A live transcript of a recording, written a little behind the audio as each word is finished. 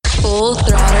Full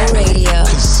Throttle Radio.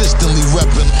 Consistently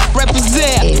reppin'.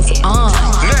 Represent is on.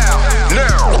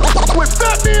 Now. With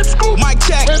Fatman Scoop, Mike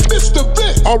Check, and Mr.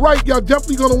 Vince. All right, y'all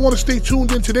definitely gonna want to stay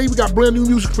tuned in today. We got brand new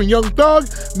music from Young Thug,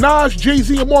 Nas,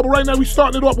 Jay-Z, and more. But right now, we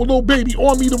starting it off with Lil Baby,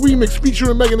 On Me, the remix,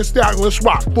 featuring Megan Thee Stallion. Let's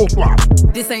rock. Full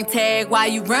Throttle. This ain't tag, why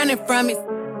you running from it?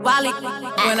 Wally.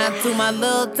 When I do my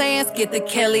little dance, get the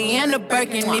Kelly and the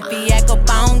Birkin. If he act up,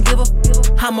 I don't give a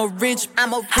f. I'm a rich, I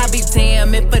be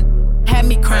damn if a had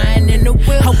me crying in the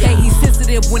whip. Okay, he's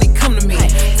sensitive when it come to me.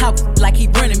 Talk like he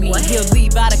running me. He'll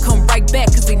leave out and come right back,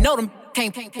 cause they know them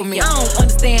can't with me. I don't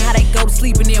understand how they go to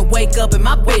sleep and then wake up in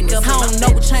my business. I don't know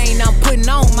what chain I'm putting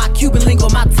on, my Cuban link or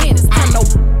my tennis. I know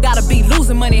gotta be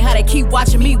losing money, how they keep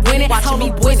watching me win it. Told me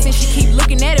boy, since she keep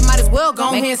looking at it, might as well go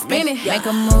ahead and spin it. Make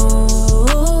a move,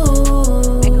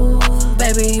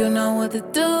 baby, you know what to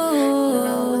do.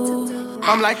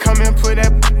 I'm like, come and put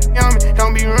that on me.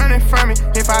 Don't be running from me.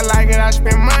 If I like it, I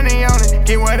spend money on it.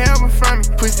 Get whatever from me.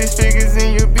 Put 6 figures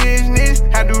in your business.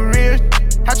 I do real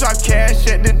I drop cash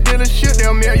at the dealership.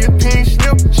 They'll mail your pink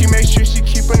slip. She make sure she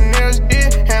keep her nails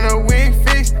did and her wig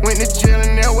fixed. Went to jail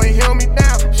and that way held me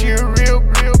down. She a real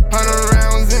 100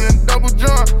 rounds in a double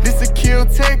drum. This a kill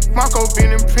take. Marco been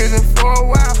in prison for a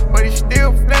while, but he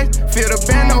still flex. Fill the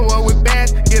bando up with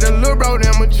bags. Get a little bro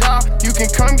them a job. You can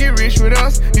come get rich with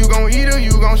us. You gon' eat or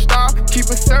you gon' starve.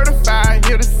 Keep it certified.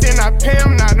 Here to sin, I pay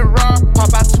him not to rob. Pop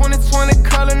out 2020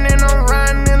 color and I'm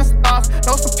riding in the stars.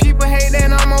 Know some people hate that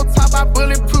I'm on top. I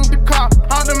bulletproof the car.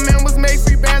 All the members make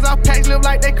free bands. Our packs live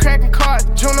like they cracking cards.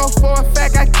 Juno for a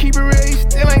fact, I keep it real. He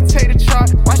still ain't take the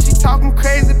charge. Why she talking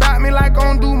crazy about me like I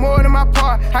don't do more than my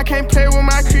part? I can't play with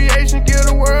my creation. Give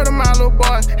the world to my little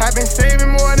boss. I've been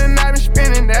saving more than I've been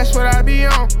spending. That's what I be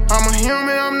on. I'm a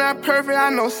human. I'm not perfect. I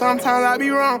know sometimes I be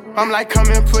wrong. I'm like, come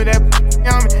and put that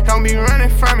on me. Don't be running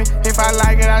from me. If I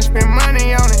like it, I spend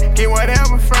money on it. Get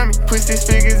whatever from me. Put 6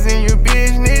 figures in your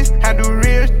business. I do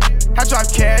real I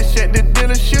drop cash at the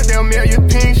dealership. They'll mail your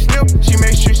pink slip. She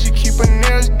make sure she keep her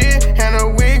nails did and her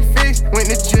wig fixed. Went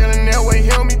to jail and that way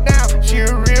held me down. She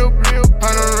a real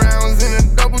 100 rounds in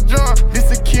a double drum.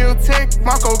 This a kill take.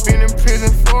 Marco been in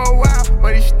prison for a while,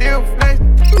 but he still flex.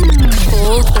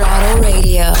 Full Throttle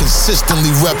Radio.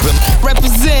 Consistently reppin'.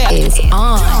 Represent is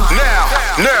on.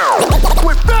 Now.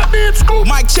 With Fatman Scoop,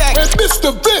 Mike Check, and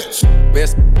Mr. Vince.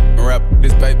 Best rap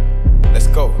this paper. Let's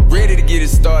go. Ready to get it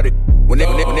started.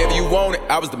 Whenever you want it,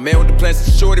 I was the man with the plans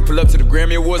to shorty. Pull up to the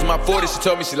Grammy Awards, my 40. She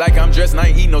told me she like how I'm dressed and I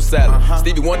ain't eating no salad.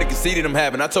 Stevie Wonder conceded I'm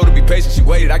having. I told her be patient, she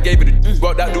waited. I gave her the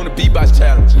walked out doing the beatbox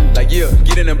challenge. Like, yeah,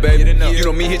 get in there, baby. You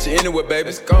know me, hit you anywhere, baby.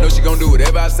 Let's go. Know she gon' do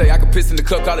whatever I say. I can piss in the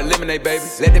cup, call it lemonade, baby.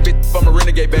 Let that bitch from a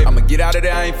renegade, baby. I'ma get out of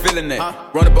there, I ain't feeling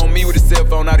that. Run up on me with a cell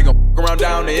phone, now they gon' around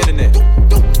down the internet.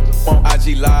 On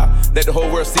IG Live, let the whole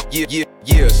world see,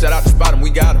 yeah. Shout out to Spot him,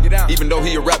 we got him. Even though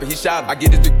he a rapper, he shot him. I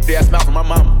get this big ass mouth from my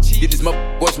mama. Get this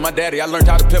voice from my daddy. I learned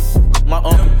how to pimp my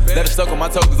uncle. Let it suck on my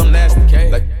toe cause I'm nasty.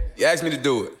 Like, you asked me to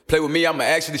do it. Play with me, I'ma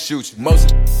actually shoot you.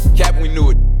 Most cap when we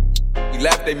knew it. We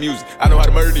laugh at their music. I know how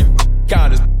to murder these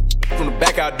kindness. From the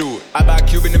back, I do it. I buy a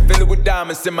Cuban and fill it with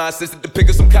diamonds. Send my assistant to pick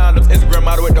up some condoms. Instagram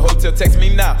model at the hotel, text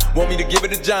me now. Want me to give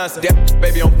it to Johnson. That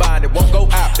baby on fine, it won't go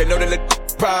out. They know they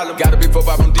let problem. Got a big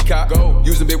 4-5 on decop. Go.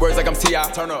 Using big words like I'm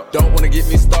T.I. Turn up. Don't wanna get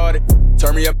me started.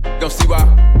 Turn me up, gon' see why.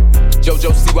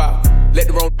 JoJo, see why. Let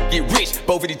the wrong get rich.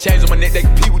 Both of these chains on my neck, they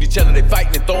compete with each other. They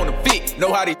fighting and throwing a fit.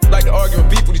 Know how they like to argue and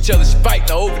beef with each other. She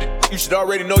fighting over it. You should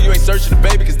already know you ain't searching the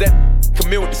baby, cause that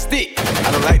come in with the stick.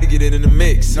 I don't like to get in the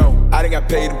mix. No, I done got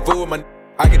paid in full.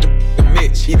 I get the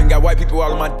Mitch. Even got white people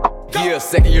all on my yeah,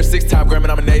 2nd year, 6-time Grammy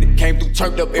nominated. Came through,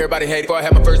 turned up, everybody hated. Before I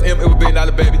had my first M, it was $1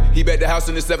 billion, baby. He bet the house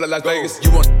in the 7 like Las Vegas.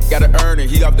 You want gotta earn it.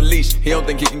 He off the leash. He don't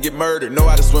think he can get murdered. Know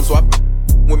how to swim, so I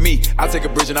with me. I take a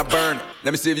bridge and I burn it.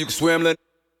 Let me see if you can swim, Lynn.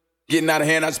 Getting out of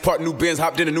hand, I just parked new Benz,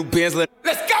 hopped in a new Benz, Lynn.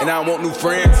 Let's go. And I don't want new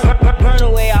friends. Burn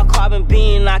away our carbon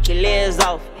beam, knock your legs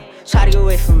off. Try to get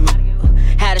away from me.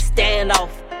 Had to stand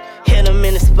off. Hit him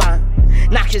in the spine.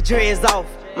 Knock your dreads off.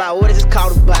 My orders is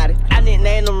called a body. I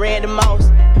nicknamed them Randy Moss.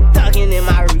 Thuggin' in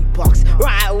my Reeboks.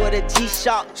 Ride with a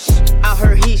G-Shock. I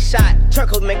heard he shot.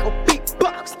 Truckle make a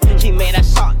beatbox. He made that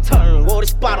shot turn. Wore the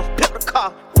spot on flip the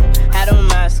car. Had a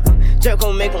mask. Jerk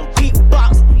gon' make him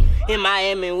beatbox. In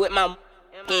Miami with my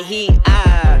and he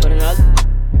eyed. But another.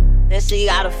 Then she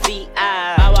got her feet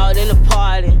eyed. I walked in the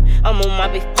party. I'm on my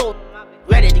big foot.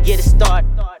 Ready to get it started.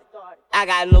 I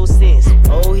got no sense.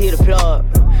 Oh, hit the plug.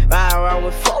 Ride around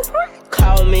with 4.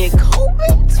 Call me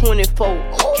Kobe 24.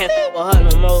 Can't f with her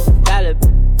no more. Gotta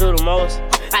do the most.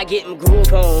 I get them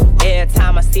groove on every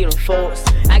time I see them folks.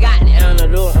 I got the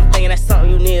antidote. I'm thinking that's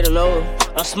something you need to know.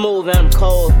 I'm smooth and I'm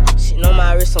cold. She know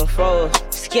my wrist on froze.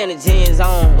 skinny jeans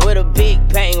on with a big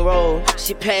bang roll.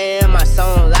 She playing my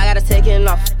songs, I gotta take it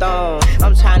off the thong.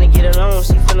 I'm trying to get it on,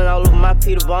 she feeling all over my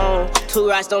Peter Bone. 2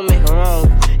 rights don't make her wrong,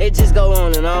 it just go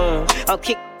on and on. I'm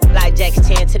kick like Jackie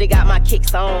Chan till they got my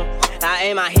kicks on. I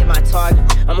aim, I hit my target,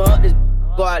 I'm up this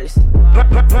regardless.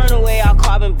 Burn away all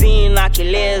carbon beam, knock your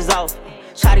legs off.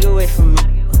 Try to get away from me,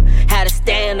 had to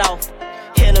stand off.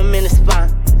 Hit him in the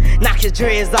spine, knock his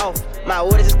dreads off. My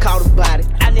orders is called a body.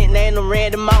 I nicknamed him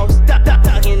Randy Moss.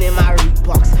 Ducking in my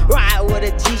Reeboks. Ride with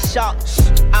a G-Shock.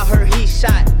 I heard he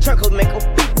shot. Turkle make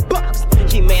a big box.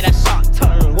 He made that shot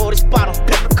turn. Wore the spot on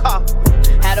paper car.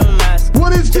 Had a mask.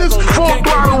 What is this Full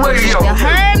Throttle Radio? You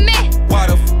heard me? Why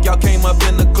the f y'all came up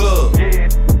in the club?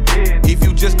 If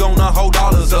you just gonna hold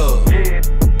dollars up.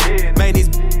 Man, these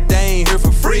they ain't here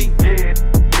for free.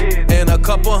 And a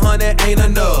couple hundred ain't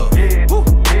enough.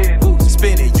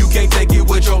 Spin it, you can't take it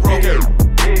with your broker.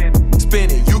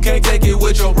 Spin it, you can't take it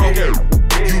with your broker.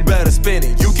 You better spin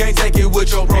it, you can't take it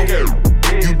with your broker.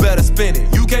 You better spin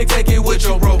it, you can't take it with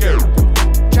your broker.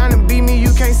 Tryna beat me,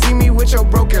 you can't see me with your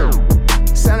broker.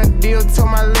 Sign a deal,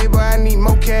 told my label I need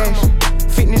more cash.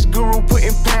 Fitness guru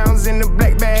putting pounds in the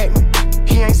black bag.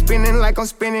 He ain't spinning like I'm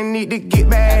spinning, need to get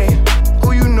back.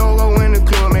 Who you know go in the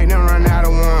club, make them run out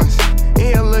of ones. In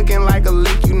here looking like a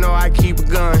lick, you know I keep a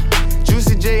gun.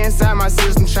 Juicy J inside my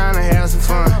system, tryna have some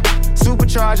fun.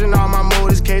 Supercharging all my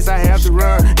motors, case I have to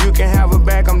run. You can have her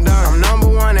back, I'm done. I'm number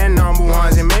one and number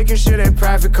ones, and making sure that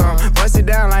profit come. Bust it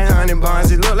down like honey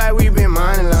buns. It look like we been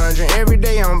money laundering. Every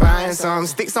day I'm buying some.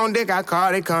 Sticks on dick, I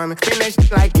call it coming. Spin that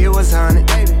shit like it was honey,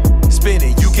 baby. Spin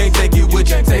it, you can't take it with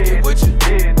you. Take it with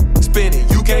you. Spin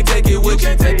it, you can't take it with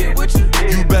you. Take it with you.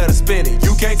 You better spin it,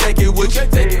 you can't take it with you.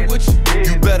 Take it with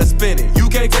you. You better spin it, you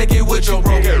can't take it with your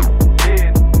broker.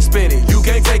 Spin it, you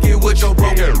can't take it with your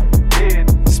broker.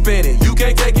 Spin it, you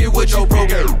can't take it with your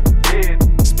broker.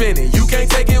 Spin it, you can't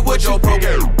take it with your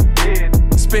broker.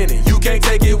 Spin it, you can't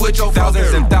take it with your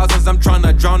thousands and thousands. I'm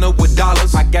tryna drown up with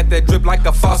dollars. I got that drip like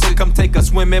a faucet. Come take a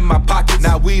swim in my pockets.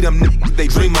 Now we them niggas they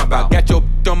dream about. Got your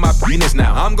on my penis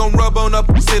now. I'm gon' rub on up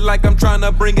shit like I'm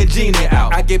tryna bring a genie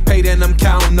out. I get paid and I'm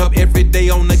counting up every day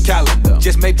on the calendar.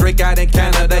 Just made Drake out in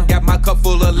Canada. Got my cup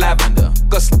full of lavender.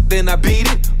 Cause then I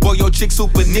beat it. Boy, your chick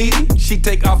super needy. She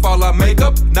take off all her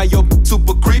makeup. Now your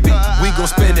super creepy. We gon'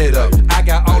 spin it up. I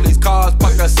got all these cars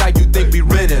parked outside. You think we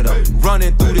rented them?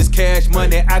 Running through this cash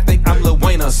money. I think I'm Lil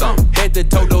Wayne or something. Head to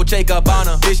Toto, Jacob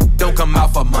Bonner. This don't come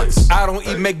out for months. I don't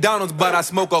eat McDonald's, but I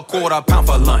smoke a quarter pound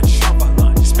for lunch.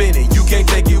 Spin it, you can't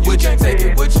take it with you. Take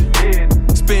it with you.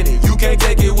 Spin it, you can't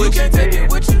take it with you. Take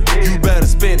it with you. You better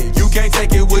spin it, you can't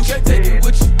take it with you. Take it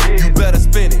with you. You better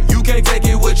spin it, you can't take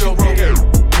it with your broker.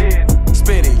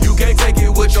 Spin it, you can't take it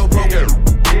with your broker.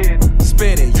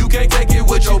 Spin it, you can't take it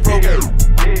with your broker.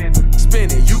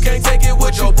 Spin it, you can't take it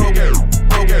with your broker.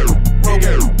 Broker,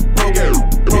 broker, broker,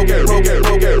 broker, broker,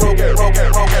 broker, broker, broker,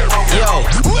 broker. Yo,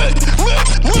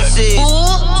 this is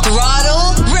Full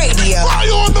Throttle Radio. Fire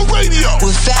on the radio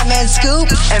With Fat Man Scoop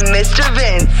and Mr.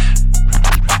 Vince.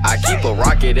 I keep a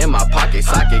rocket in my pocket,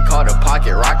 socket called a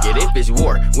pocket rocket. If it's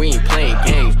war, we ain't playing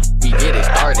games, we get it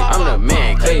started. I'm the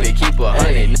man, clip it, keep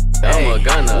 100. I'm a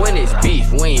gunner. When it's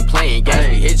beef, we ain't playing games,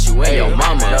 we hit you and your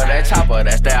mama. Know that chopper,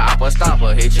 that's that oppa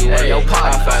stopper, hit you and your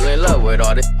pop. I fell in love with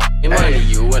all this money,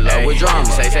 you in love with drama.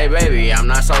 Say, baby, I'm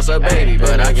not Sosa, baby,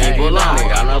 but I keep it long.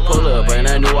 Got no pull up and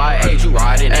a new I8, you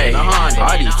riding in a Honda.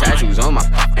 All these tattoos on my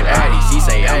body, she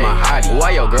say I'm a hottie.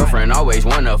 Why your girlfriend always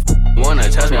wanna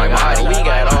touch my body? We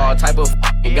got all type of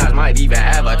guys, might even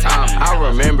have a time. I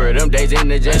remember them days in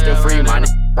the just to free my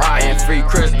Ryan, free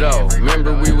Chris though.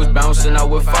 Remember we was bouncing out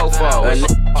with Fofo.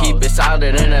 Keep it solid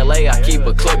in LA, I keep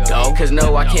a clip though. Cause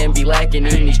no, I can't be lacking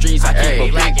in these streets, I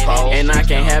keep a big pole. And I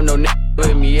can't have no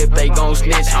with me if they gon'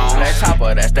 snitch on that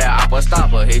chopper, that's that oppa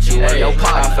stopper, hit you in your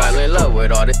pot. I fell in love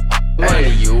with all this money,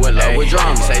 you in love with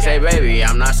drama. Say, baby,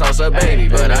 I'm not Sosa, baby,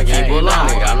 but I keep it long.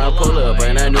 Got no pull up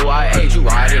and a new I8, you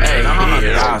riding in a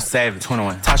Honda. I'm savage,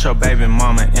 21. Touch your baby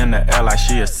mama in the L like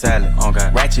she a salad. On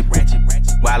God, ratchet.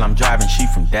 While I'm driving, she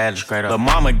from Dallas, straight up. The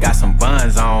mama got some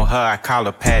buns on her, I call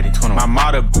her Patty. 21. My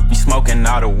mother be smoking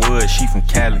all the wood, she from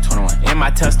Cali. 21. In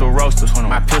my Tesla roaster, 21.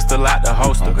 My pistol out the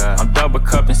holster. I'm double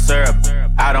cupping syrup,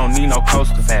 I don't need no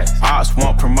coaster. Fast. Ops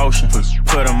want promotion,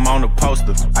 put him on the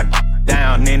poster. I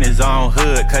down in his own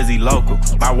hood, cause he local.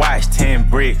 My watch 10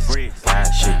 bricks.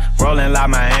 Shit. Rolling like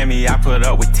Miami, I put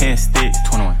up with 10 sticks.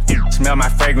 21. Smell my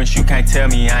fragrance, you can't tell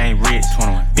me I ain't rich.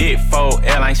 21. Big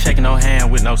 4L, ain't shaking no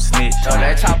hand with no snitch. Know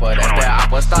that chopper, that's that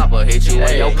oppa stopper, hit you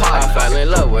in your pot. I fell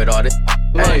in love with all this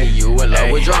money, you in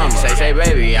love with drama. Say,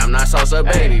 baby, I'm not Sosa,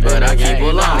 baby, but I keep it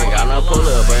long. Got no pull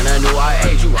up and a new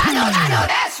I8, you. I know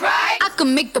that's right.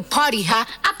 can make the party hot.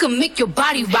 I can make your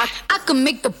body rock. I can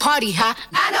make the party hot.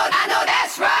 I know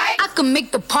that's right. I can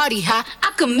make the party hot.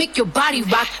 I can make your body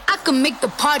rock. I can make the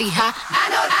party hot. I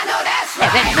know that's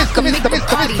right. I can make the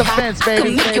party hot. I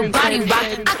can make your body rock.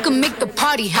 I can make the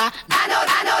party hot. I know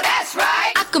that's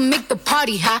right. I can make the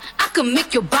party hot. I can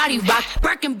make your body rock.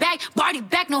 Working back, body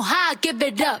back, know how I give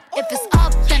it up. If it's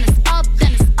up, then it's up,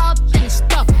 then it's up, then it's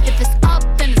stuck. If it's up,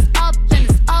 then it's up, then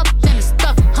it's up, then it's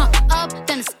stuck. Up,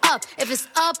 then it's up. If it's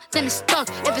up, then it's stuck.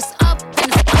 If it's up, then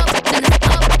it's up, then it's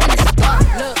up, then it's stuck.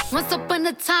 Look, once upon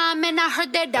a time, and I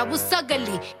heard that I was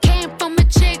ugly. Came from a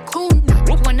chick who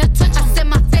knew when I touch, I said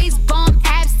my face bomb,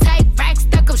 abs tight, rack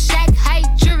stuck up, shack height,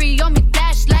 jury on me,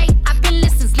 flashlight. I've been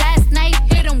listening since last night.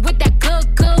 Hit 'em with that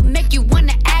good, make you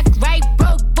wanna act right.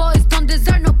 Broke boys don't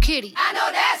deserve no kitty. I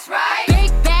know that's right.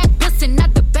 Big bag, bustin'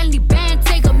 out the Bentley band.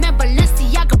 Take a man,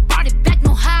 Balenciaga brought it back,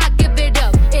 know how I give it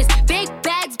up. It's big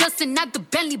bags, bustin' out the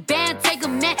Bentley band. Take a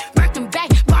man, working back,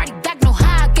 body back, know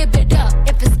how I give it up.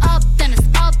 If it's up, then it's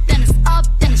up, then it's up,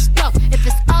 then it's stuck. If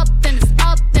it's up, then it's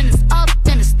up, then it's up,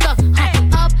 then it's stuck.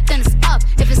 Up, then it's up.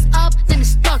 If it's up, then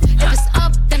it's stuck. If it's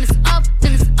up, then it's up,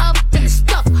 then it's up, then it's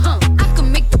stuck. I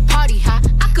can make the party hot.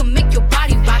 I can make your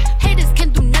body rock. Haters can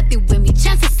do nothing with me.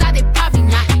 Chances are they probably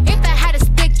not. If I had a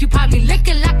stick, you probably lick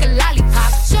it like a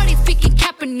lollipop. Shorty speaking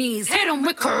Japanese, hit 'em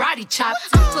with karate chop.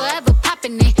 I'm forever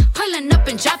popping it, pulling up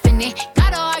and dropping it.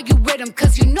 Gotta argue with him,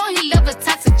 cause you know he love a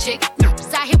toxic chick.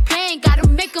 Out here playing, gotta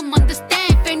make him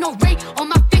understand. If ain't no ring on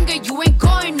my finger, you ain't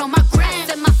going on my gram.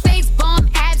 Set my face bomb,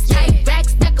 abs tight, rack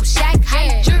stack up, shack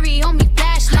height, jury on me,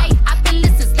 flashlight. I've been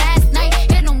listening since last night.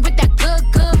 Hit 'em with that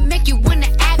good, make you wanna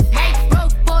act right.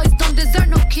 Broke boys don't deserve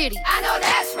no kitty. I know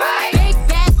that's right. Big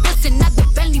bag, bustin' out the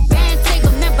Bentley band. Take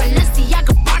a man,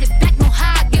 Balenciaga brought it back, know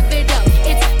how I give it up.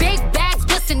 It's big bags,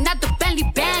 bustin' out the Bentley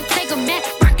band. Take a man,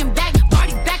 working back,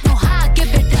 body back, know how I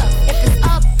give it up. If it's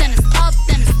up, then it's up,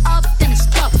 then it's up, then it's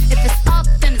stuck. If it's up,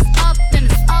 then it's up, then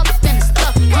it's up, then it's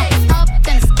stuck. Up,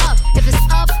 then it's up. If it's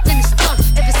up, then it's stuck.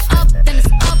 If it's up, then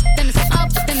it's up, then it's up,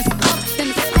 then it's up, then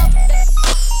it's up.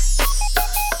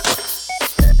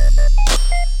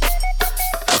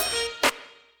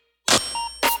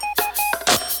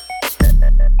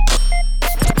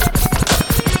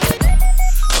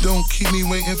 Don't keep me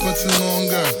waiting for too long,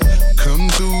 girl. Come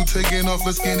through, taking off,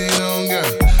 let's get it on,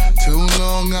 girl. Too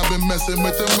long, I've been messing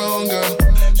with the wrong girl.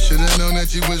 Should've known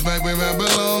that you was right where I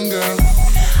belong, girl.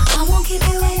 I won't keep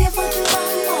you waiting for too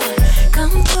long, boy.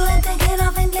 Come through and take it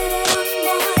off and get it on,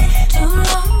 boy. Too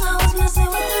long, I was messing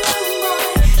with the wrong boy.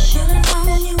 Should've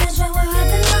known you was right where I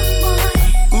belong, boy.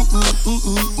 Ooh, ooh,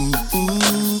 ooh, ooh, ooh,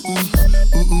 ooh, ooh, ooh,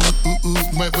 ooh, ooh, ooh,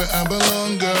 right where I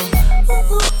belong, girl. Ooh,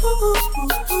 ooh, ooh,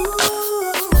 ooh, ooh,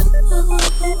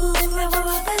 ooh, right where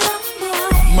I belong,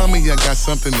 boy. Mommy, I got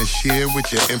something to share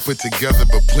with you and put together,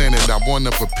 but plan it. I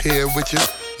wanna prepare with you.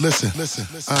 Listen,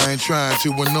 I ain't trying to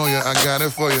annoy you, I got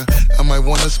it for you. I might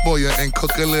wanna spoil you and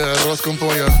cook a little arroz con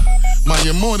pollo. Ma,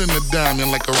 you're more than a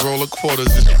diamond, like a roll of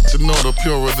quarters. To know the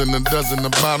purer than a dozen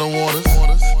of bottled waters.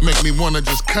 Make me wanna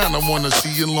just kinda wanna see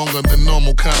you longer than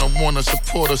normal. Kinda wanna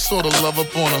support her, sorta love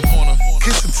up on her.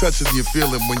 Kiss and touches you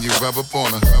feel it when you rub up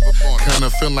on her.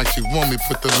 Kinda feel like she want me,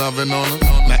 put the loving on her.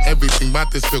 Now everything about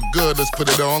this feel good, let's put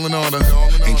it all in order.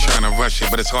 Ain't trying to rush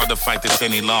it, but it's hard to fight this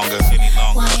any longer.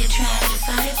 Why you trying to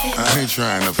fight it, baby? I ain't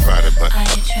trying to fight it, but Why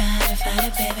you trying to fight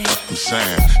it, baby? I'm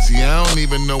saying, see, I don't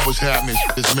even know what's happening.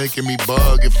 It's making me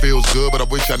bug, it feels good, but I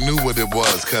wish I knew what it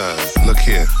was, cause look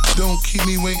here. Don't keep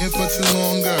me waiting for too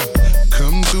long, girl.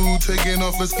 Come through, taking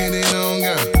off, let's get it on,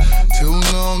 girl. Too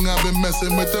long, I've been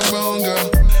messing with the wrong girl.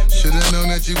 Should've known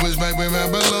that you was right where I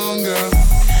belong, girl.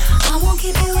 I won't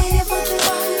keep you waiting for too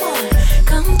long, boy.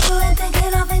 Come through and take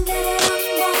it off and get it on,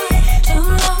 boy. Too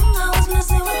long, I was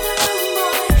messing with the wrong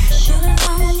boy. Should've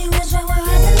known you was right where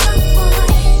I belong,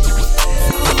 boy.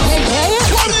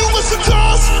 Why do you listen to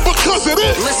us? Because it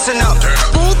is. Listen up.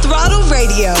 Full Throttle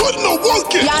Radio. Putting the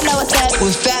work in. Y'all know what's up.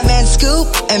 With Fat Man Scoop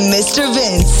and Mr.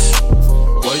 Vince.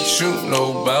 What you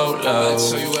know about love? I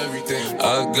tell you everything.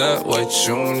 I got what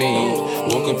you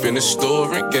need. Woke up in the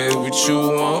store and get what you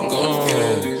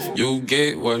want. You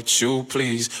get what you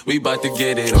please. We bout to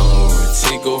get it on.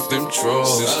 Take off them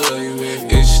drawers.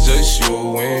 It's just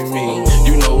you and me.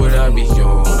 You know what I be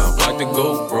on. I'm about to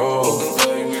go raw.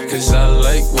 Cause I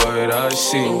like what I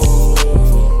see.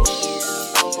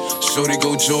 Shorty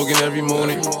go jogging every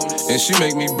morning, and she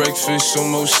make me breakfast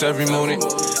almost every morning.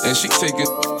 And she take a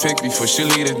pic before she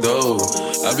leave the door.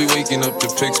 I be waking up the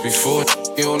pics before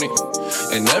on it.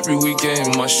 And every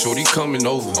weekend, my shorty coming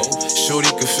over. Shorty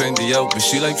can Fendi out, but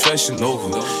she like Fashion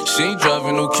Nova. She ain't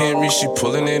driving no Camry, she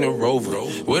pulling in a Rover.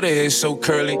 With her hair so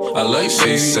curly, I like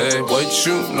she said, what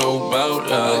you know about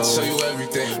love? I tell you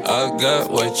everything. I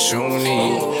got what you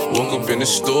need. Woke up in the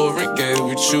store and get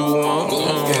what you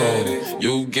want. Get it.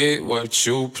 You get what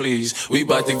you please. We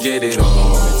bout to get it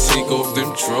on. Take off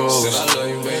them drawers.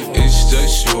 It's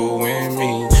just you and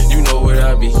me. You know what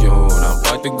I be on. I'm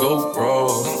about to go raw.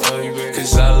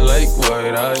 Cause I like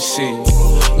what I see.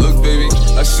 Look, baby,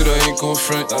 I said I ain't gon'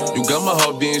 front. You got my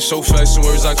heart beating so fast in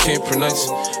words I can't pronounce.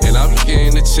 And I be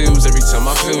getting the chills every time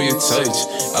I feel your touch.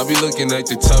 I be looking at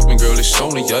the top and girl, it's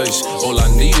only ice. All I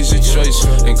need is a choice.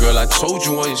 And girl, I told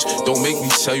you once, don't make me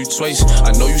tell you twice.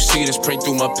 I know you see this print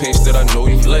through my pants that I know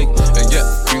you like. And yeah,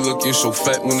 you looking so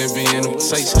fat when it be in them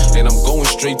tights. And I'm going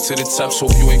straight to the top, so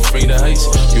you ain't afraid of heights.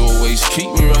 You always keep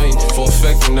me right, for a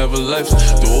fact you never left.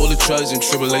 Through all the trials and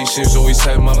tribulations, always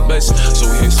had my best. So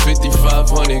here's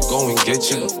 5,500, go and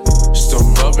get you. Start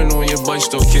rubbing on your butt,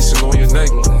 start kissing on your neck.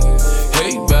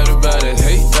 Hate bad about it,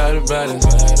 hate bad about it.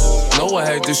 Know I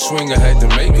had to swing, I had to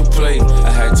make a play.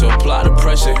 I had to apply the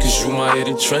pressure, cause you my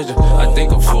hidden treasure. I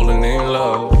think I'm falling in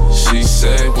love. She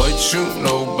said, what you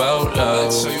know about love?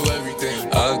 I tell you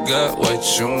everything. I got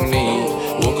what you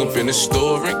need. Woke up in the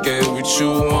store and get what you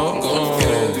want.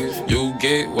 Get it. You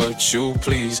get what you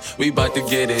please. We bout to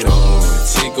get it on.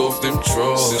 Take off them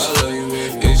drawers.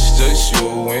 It's just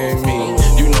you and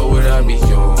me. You know what I be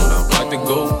on. I'm about to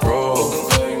go raw.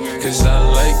 Cause I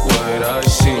like what I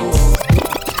see.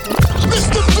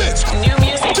 Mr. Vince, New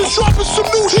music. just dropping some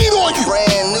new heat on you.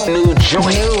 Brand New joint.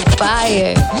 New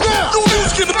fire. Now, new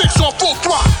music in the mix on Full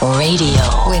Throttle.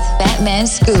 Radio with Fat Man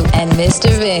Scoop and Mr.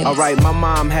 Vince. Alright, my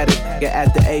mom had a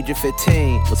at the age of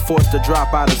 15. Was forced to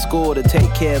drop out of school to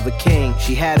take care of a king.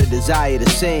 She had a desire to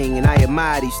sing, and I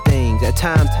admire these things. At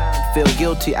times, I feel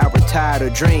guilty, I retired her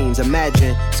dreams.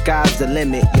 Imagine, sky's the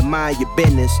limit, you mind your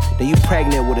business. Then you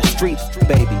pregnant with a street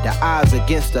baby. The odds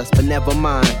against us, but never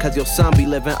mind. Cause your son be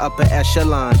living upper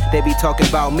echelon. They be talking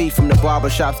about me from the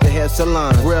barbershops to hair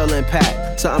salons. Real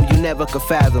impact, something you never could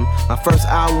fathom. My first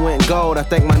album went gold, I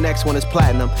think my next one is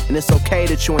platinum. And it's okay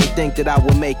that you ain't think that I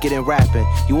would make it in rapping.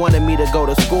 You wanted me to go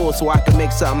to school so I could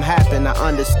make something happen. I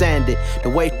understand it. The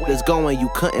way is going, you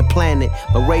couldn't plan it.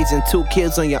 But raising 2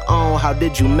 kids on your own, how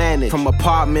did you manage? From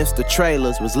apartments to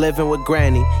trailers, was living with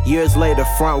granny. Years later,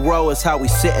 front row is how we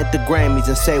sit at the Grammys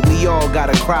and say we all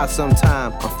gotta cry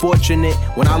sometime. Unfortunate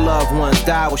when our loved ones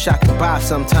die, wish I could buy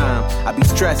sometime. I be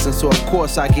stressing, so of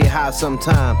course I get high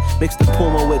sometime. Mix the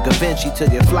Puma with Gavinci till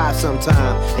you fly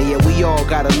sometime. And yeah, we all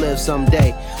gotta live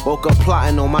someday. Woke up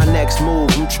plotting on my next move,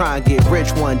 I'm trying to get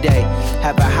rich one day.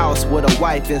 Have a house with a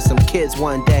wife and some kids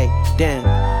one day. Damn,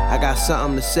 I got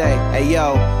something to say. Hey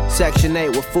yo, Section 8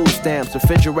 with food stamps,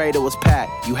 refrigerator was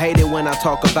packed. You hate it when I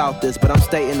talk about this, but I'm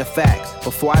stating the facts.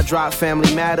 Before I dropped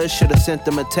Family Matters, should've sent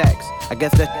them a text. I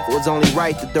guess that was only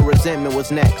right that the resentment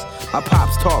was next. My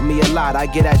pops taught me a lot, I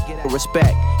get that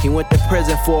respect. He went to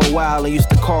prison for a while and used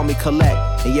to call me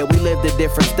Collect. And yeah, we lived in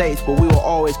different states, but we will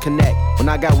always connect. When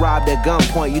I got robbed at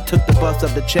gunpoint, you took the bus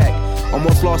up the check.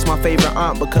 Almost lost my favorite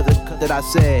aunt because of that I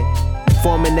said.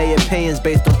 Forming their opinions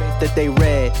based on that they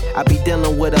read. I be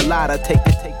dealing with a lot, I take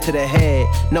it to the head.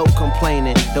 No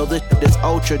complaining, though this is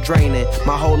ultra draining.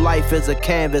 My whole life is a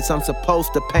canvas, I'm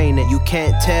supposed to paint it. You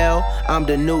can't tell, I'm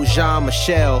the new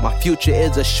Jean-Michel. My future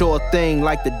is a sure thing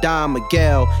like the Don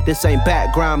Miguel. This ain't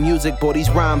background music, boy, these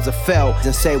rhymes are felt.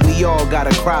 And say we all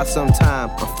gotta cry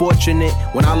sometime. Unfortunate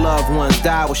when our loved ones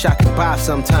die, wish I could buy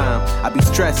sometime. I be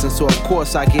stressing, so of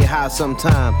course I get high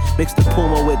sometime. Mix the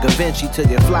Puma with Gavinci till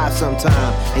you fly sometime.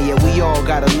 And yeah, we all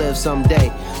gotta live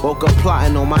someday. Woke up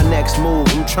plotting on my next move,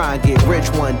 I'm trying to get rich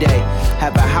one day.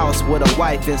 Have a house with a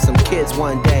wife and some kids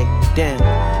one day. Damn,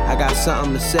 I got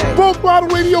something to say. Full Throttle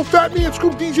Radio, Fat Man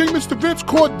Scoop, DJ Mr. Vince,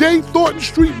 Corday, Thornton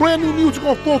Street, brand new music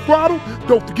on Full Throttle.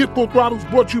 Don't forget, Full Throttle is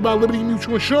brought to you by Liberty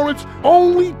Mutual Insurance.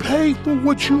 Only pay for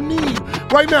what you need.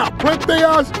 Right now, Brent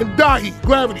Theas and Dahi,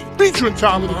 Gravity, featuring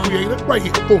Tyler the Creator, right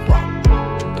here, Full Throttle.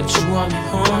 But you want me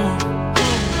home,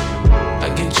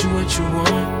 I get you what you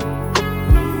want.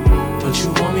 But you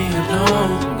want me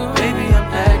alone, baby,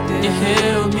 I'm acting. You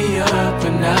held me up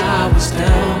when I was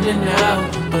down and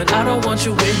out. But I don't want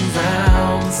you waiting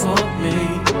around for me.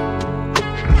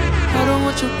 I don't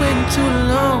want you waiting too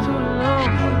long.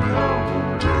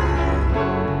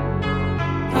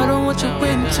 I don't want you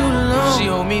waiting too long. She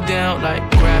hold me down like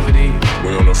gravity.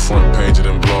 We on the front page of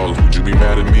them blogs. Would you be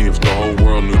mad at me if the whole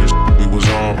world knew this we was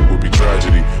on? It would be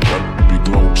tragedy. I'd be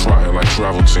globe trotting like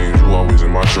travel teams. You always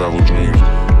in my travel dreams.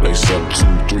 Lace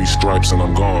up 2, 3 stripes and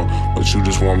I'm gone. But you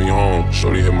just want me home.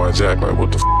 Shorty hit my jack like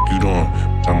what the f you doing?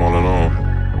 I'm all alone.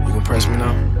 You gon' press me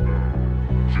now?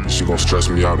 She gon' stress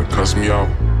me out and cuss me out.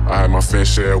 I had my fair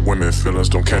share of women, feelings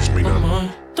don't catch me now.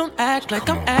 Don't act like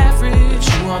I'm average.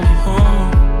 You want me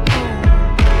home.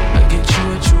 I get you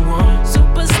what you want.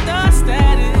 Superstar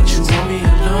status. But you want me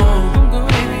alone.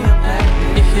 Baby, I'm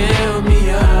acting. You held me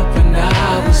up and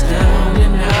I was down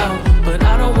and out. But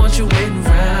I don't want you waiting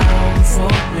around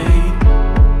for me.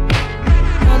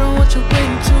 I don't want you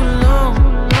waiting too long.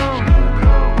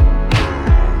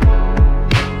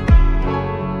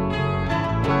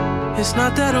 It's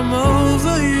not that I'm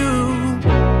over you,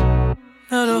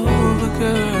 not over,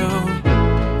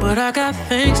 girl, but I got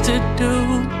things to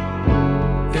do.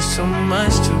 It's so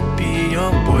much to be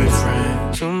your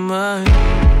boyfriend, too much,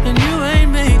 and you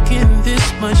ain't making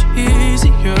this much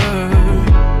easier.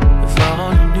 If I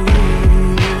only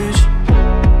knew this,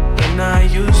 when I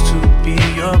used to be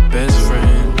your best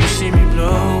friend, you see me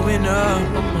blowing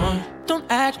up. Don't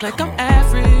act like I'm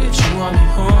average. You want me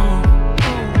home.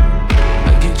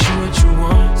 What you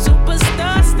want,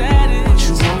 superstar status. But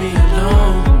you want me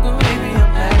alone. Baby,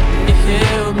 I'm acting. You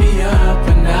held me up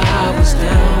and I was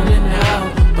down and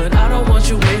out. But I don't want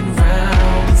you waiting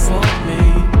around for me.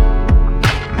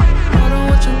 I don't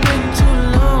want you waiting too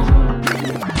long.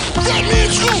 That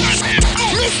means who?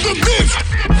 Mr. Vince.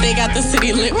 They got the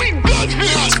city lit. We got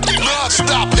here.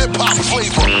 Non-stop hip-hop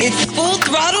flavor. It's Full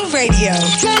Throttle Radio.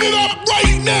 Turn it up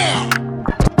right now.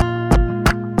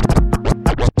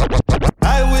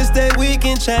 I wish that we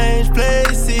can change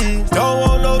places. Don't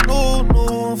want no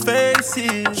new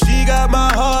faces. She got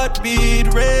my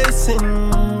heartbeat racing.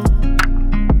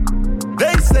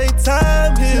 They say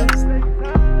time heals.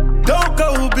 Don't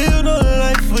go build no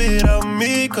life without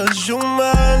me, cause you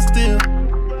mine still.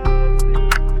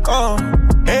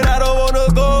 And I don't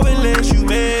wanna go unless you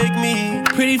make me.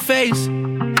 Pretty face,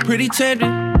 pretty tender,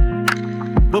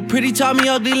 but pretty taught me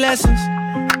ugly lessons.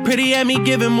 Pretty had me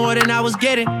giving more than I was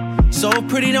getting. So if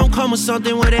pretty don't come with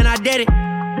something, well then I did it.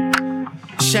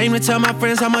 Shame to tell my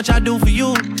friends how much I do for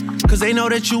you, cause they know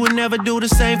that you would never do the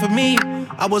same for me.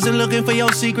 I wasn't looking for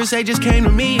your secrets, they just came to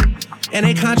me. And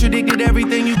they contradicted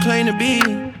everything you claim to be.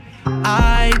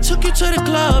 I took you to the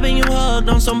club and you hugged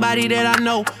on somebody that I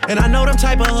know. And I know them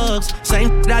type of hugs,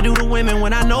 same I do to women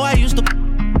when I know I used to.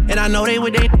 And I know they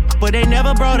would date, but they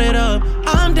never brought it up.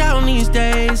 I'm down these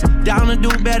days, down to do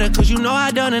better, cause you know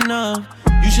I done enough.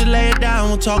 You should lay it down,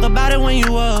 we'll talk about it when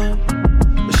you up.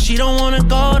 But she don't wanna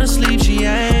go to sleep, she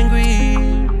angry.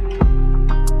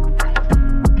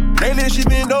 Lately she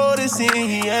been noticing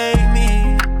he ain't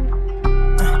me.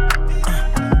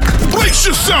 Brace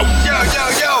yourself! Yo!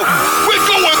 We're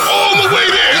going all the way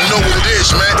there! You know what it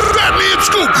is, man. Batman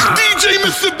Scoop, DJ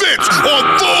Mr. Vince on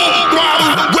Full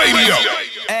Throttle Radio.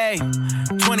 Hey,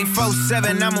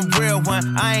 24/7, I'm a real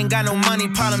one. I ain't got no money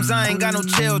problems, I ain't got no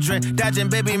children. Dodging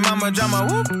baby mama drama,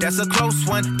 whoop, that's a close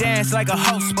one. Dance like a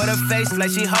host, but her face like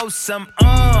she hosts some.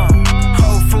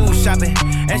 Whole food shopping,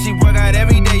 and she work out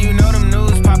every day. You know them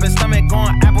news popping, stomach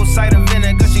on apple cider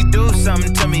vinegar. She do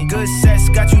something to me. Good sex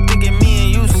got you thinking me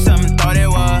and you something. Thought it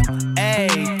was,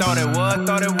 ayy, thought it was.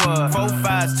 4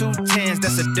 5s, 2 10s,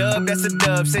 that's a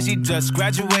dub. Said she just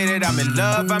graduated, I'm in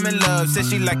love. Said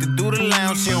she like to do the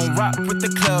lounge, she don't rock with the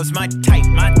clubs. My type,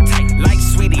 like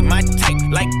Sweetie, my type,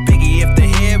 like Biggie. If the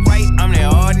head right, I'm there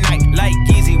all night. Like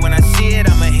Yeezy, when I see it,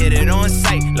 I'ma hit it on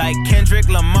sight. Like Kendrick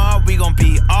Lamar, we gon'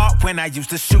 be art. When I used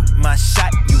to shoot my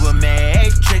shot, you a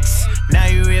matrix. Now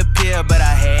you reappear, but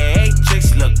I hate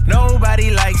tricks. Look,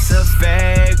 nobody likes a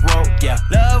fake rope. Yeah,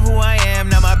 love who I am,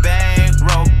 not my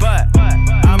bankroll. But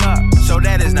I'm up, so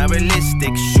that is not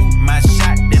realistic. Shoot my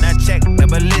shot, then I check the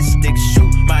ballistics.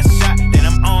 Shoot my shot, then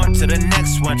I'm on to the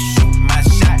next one. Shoot my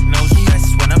shot, no stress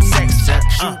when I'm sexing.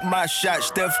 Shoot my shot,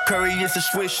 Steph Curry, it's a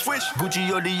swish. Gucci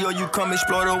or Dior, you come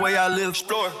explore the way I live.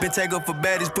 Been taken for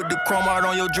baddies, put the chrome out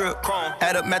on your drip.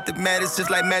 Add up mathematics, just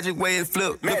like magic way it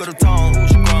flip. Look at the tone,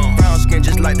 brown skin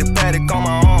just like the paddock on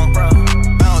my arm.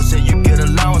 Bouncing, you get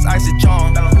allowance, icy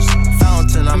charm.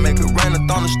 Fountain, I make it rain, a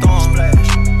thunderstorm.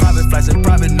 Private flights and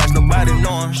private nights, nobody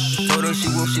knowing. Told her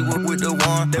she would with the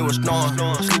one, they was snoring.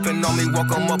 Sleeping on me, walk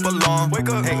them up along.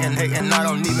 Hating, I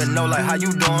don't even know like how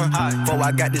you doing. Before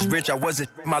I got this rich, I wasn't,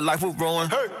 my life was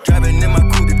ruined. Driving in my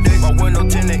coupe today, my window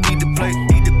tinted, eat the plate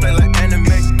like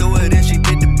anime. Do it and she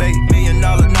did debate. $1 million,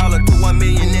 put 1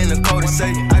 million in the code to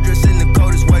say. I dress in the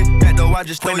coldest way, that though I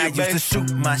just throw when you I used to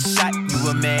shoot my shot, you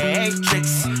a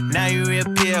matrix. Now you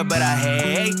reappear, but I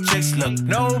hate tricks. Look,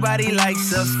 nobody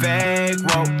likes a fake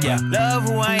rope. Yeah, love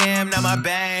who I am, not my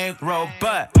bankroll.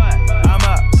 But I'm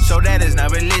up, so that is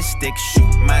not realistic.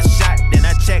 Shoot my shot, then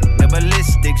I check the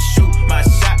ballistics. Shoot my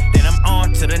shot, then I'm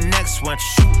on to the next one.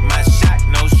 Shoot my shot,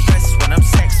 no stress when I'm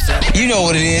sexing. You know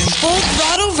what it is. Full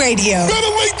Throttle Radio.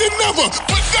 Better late than never,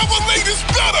 but never late is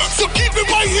better. So keep it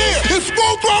right here. It's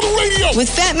Full Throttle Radio.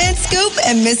 With Fat Man Scoop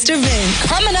and Mr. Vince.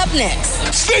 Coming up next.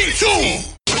 Stay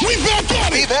tuned. We back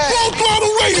at it. Full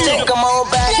Throttle Radio. Come on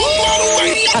back. Full Throttle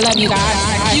Radio. I love you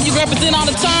guys. You represent all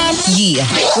the time. Yeah.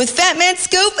 With Fat Man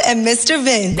Scoop and Mr.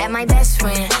 Vince. That my best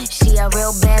friend. She a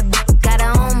real bad got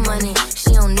her own money.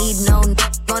 She don't need no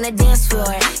on the dance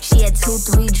floor. She had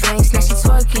 2-3 drinks, now she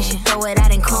twerking. She throw it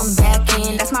out and come back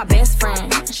in. That's my best friend.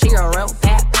 She a real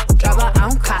bad drive her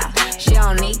own car. She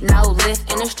don't need no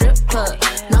lift in a strip club.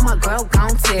 No, my girl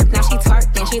gon' tip. Now she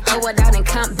twerking. She throw it out and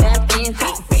come back in.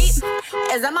 Beep, beep.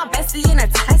 Is that my bestie in a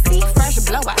testy? Fresh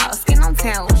blowout, skin on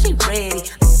town. She ready.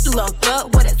 Look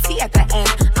good with a T at the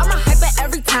end. I'm a hyper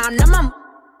every time. Now my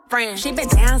friend. She been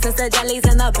down since the jellies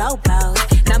and the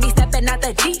bobos. Now me stepping out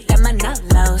the Jeep and my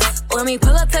nullos. When we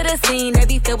pull up to the scene, they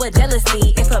be filled with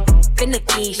jealousy. If a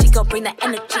finicky, she gon' bring the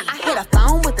energy. I hit a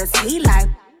phone with a T like,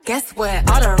 guess what?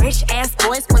 All the rich ass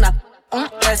boys wanna on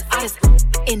us. I just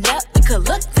end up, we could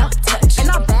look, don't touch. And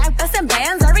I'm back bustin'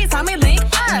 bands every time we link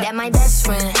up. That my best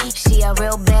friend. She a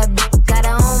real bad got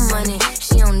her own money.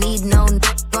 She don't need no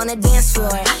on the dance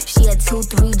floor. She had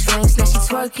 2-3 drinks, now she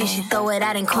twerking. She throw it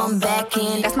out and come back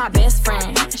in. That's my best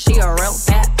friend. She a real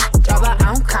bad drive her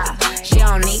own car. She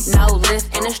don't need no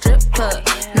lift in a strip club.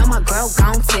 No, my girl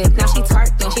gon' tip. Now she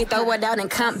twerking. She throw it out and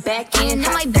come back in.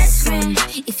 That my best friend.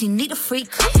 If you need a freak,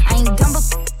 I ain't dumb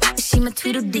but she my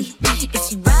Tweedledee. If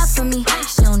she ride for me,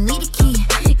 she don't need a key.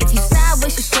 If you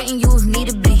sideways, she straighten you if need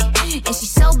to be. And she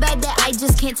so bad that I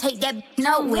just can't take that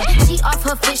nowhere. She off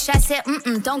her fish, I said,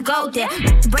 don't go there.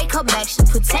 Break her back, she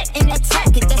protect and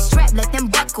attack. Get that strap, let them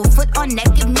buckle. Foot on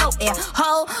neck, give no air.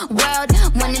 Whole world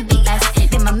wanna be us.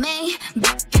 Then my main,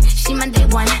 she my day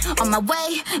one. On my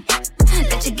way,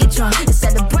 let you get drunk and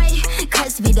celebrate.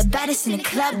 Cause be the baddest in the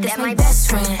club, that's my best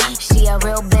friend. She a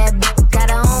real bad got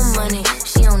her own money.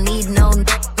 She don't need no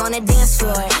on the dance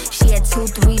floor. She had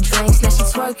 2-3 drinks, now she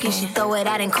twerking. She throw it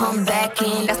out and come back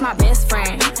in. That's my best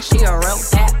friend. She a real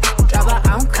bad drive her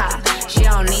own car. She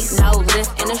don't need no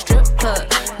lift in a strip club.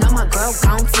 No, my girl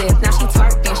gon' tip. Now she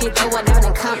twerking. She throw it out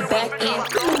and come back in.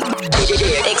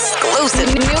 Exclusive.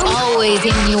 Always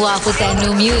hitting you off with that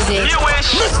new music.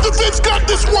 Mr. Vince got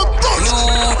this one first.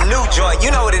 New joint,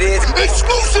 you know what it is.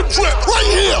 Exclusive drip right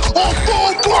here on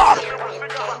Full Throttle.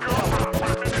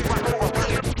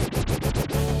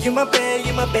 You my bae,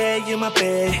 you my bae, you my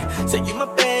bae. Say you my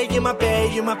bae, you my bae,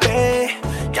 you my bae.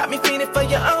 Got me feeling for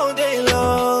you all day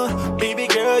long. Baby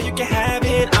girl, you can have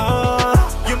it all.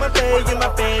 You my bae, you my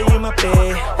bae, you my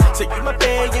bae. Say you my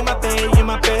bae, you my bae, you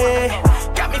my bae.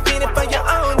 Got me feeling for you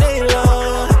all day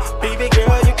long. Baby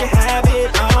girl, you can have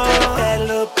it all. That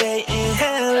little bae in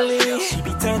Cali. She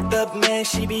be turned up, man,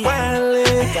 she be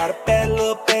wildin'. I got a bad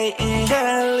little bae in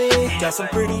Cali. Got some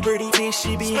pretty teeth,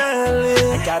 she be smiling.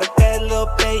 I got a bad little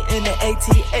bae in the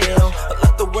ATL. I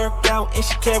love to work out and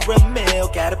she caramel.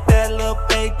 Got a bad little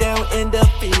bae down in the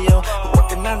field.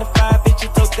 Working 9 to 5, bitch, you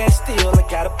took that steel. I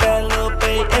got a bad little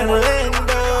bae in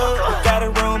Orlando. Got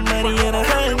her own money in a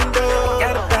hundo.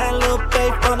 Got a bad little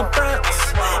bae from the Bronx.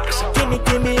 And she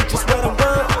give me just what I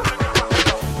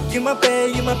want. You my bae,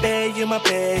 you my bae, you my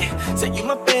bae. Say you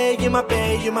my bae, you my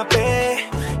bae, you my bae.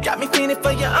 Got me feeling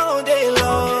for you all day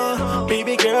long.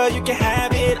 Baby girl, you can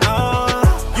have it all.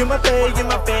 You my bae, you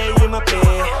my bae, you my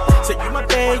bae. Say you my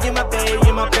bae, you my bae,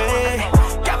 you my bae.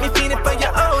 Got me feeling for you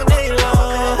all day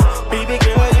long. Baby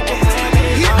girl, you can have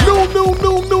it all.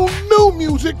 New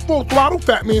music, Full Throttle,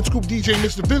 Fat Man Scoop, DJ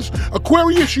Mr. Vince,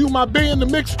 Aquarius, you my bae in the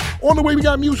mix. On the way, we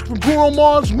got music from Bruno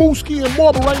Mars, Mooski, and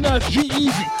more, but right now it's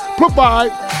G-Eazy.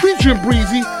 Provide, featuring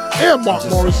Breezy, and Mark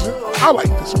Morrison. I like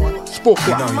this one. It's Full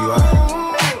Throttle. You know you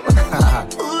are.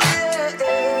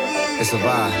 It's a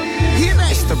vibe.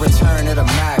 It's the return of the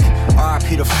Mac.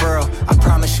 R.I.P. the Furl. I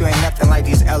promise you ain't nothing like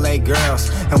these LA girls.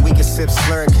 And we can sip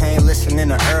slurricane, listening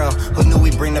to Earl. Who knew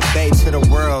we bring the bay to the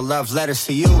world? Love letters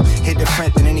to you, hit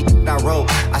different than any I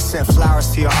wrote. I sent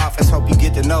flowers to your office, hope you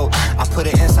get the note. I put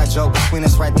an inside joke between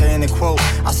us right there in the quote.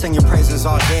 I'll sing your praises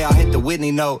all day, I'll hit the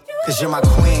Whitney note. Cause you're my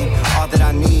queen, all that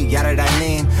I need, yada that I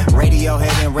mean.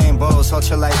 Radiohead and rainbows,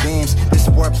 ultralight beams. This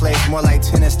sport plays more like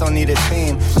tennis, don't need a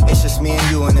team. It's just me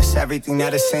and you and it's everything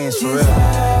that it seems for real.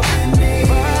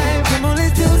 Come on,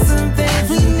 let's do some things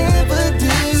we never do.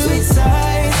 Switch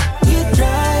sides, you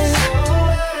drive.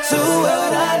 So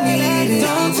what I need is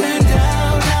don't turn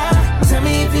down now. Tell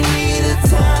me if you need a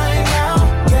time now.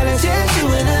 Gotta just you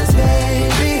and us,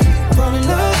 baby. Fall in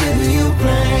love with you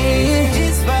playing.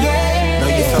 It's fine. Know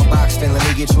you felt boxed in, let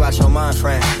me get you out your mind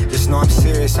frame. Just know I'm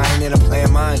serious, I ain't into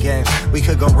playing mind games. We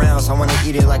could go rounds, I wanna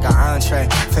eat it like an entree.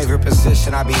 Favorite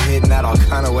position, I be hitting that all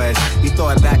kind of ways. You throw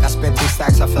it back, I spent 3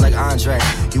 stacks, I feel like Andre.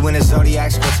 You in the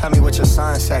Zodiacs, go tell me what your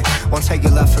sign say. Won't take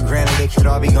your love for granted, it could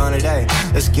all be gone today.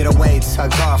 Let's get away,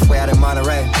 tucked off, way out in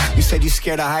Monterey. You said you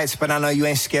scared of heights, but I know you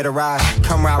ain't scared to ride.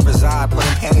 Come round, reside,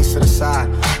 putting panties to the side.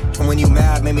 And when you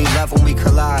mad, made me love when we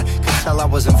collide. Could tell I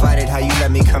was invited, how you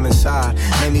let me come inside.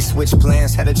 Made me switch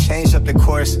plans, had to change up the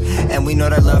course. And we know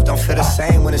that love don't feel the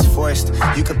same when it's forced.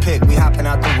 You could pick, we hopping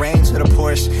out the range to the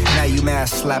Porsche. Now you mad,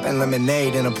 slapping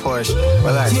lemonade in a Porsche.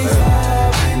 Relax,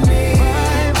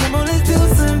 man. Come on, let's do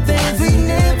some things we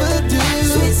never do.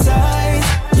 Switch sides,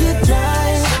 you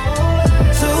drive.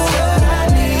 So what I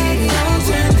need, don't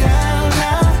turn down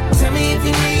now. Tell me if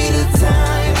you need a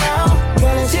time now.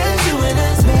 Gotta just you and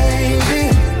us,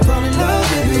 baby. Fall in love,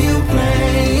 baby, you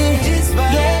playing. It's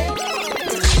fine.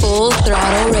 Full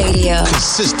Throttle Radio.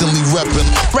 Consistently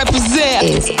represent.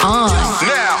 Is on.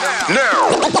 Now.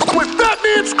 With that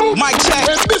man Scoop, Mike Jack,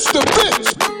 and Mr.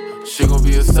 Vince. She gon'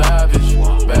 be a savage,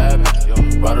 bad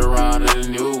bitch. Ride around in a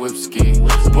new whip ski.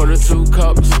 Pour her 2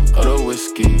 cups of the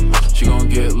whiskey. She gon'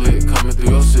 get lit coming through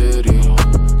your city.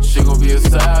 She gon' be a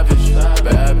savage,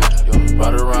 bad bitch.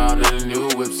 Ride around in a new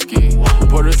whip ski.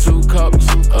 Pour her 2 cups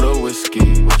of the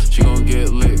whiskey. She gon'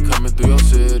 get lit coming through your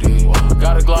city.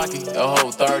 Got a Glocky, a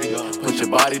whole 30. Put your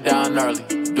body down early,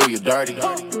 do you dirty.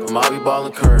 Come out, we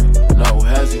ballin' Curry, no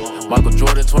hezzy. Michael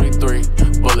Jordan 23,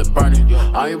 bullet burning.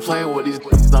 I ain't playing with these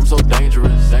niggas, I'm so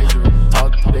dangerous.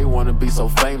 Talk, they wanna be so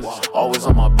famous, always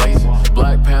on my base.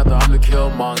 Black Panther, I'm the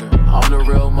killmonger, I'm the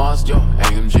real monster.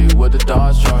 AMG with the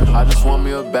Dodge Charger. I just want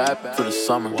me a bad for the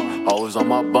summer, always on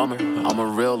my bummer. I'm a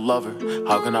real lover,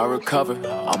 how can I recover?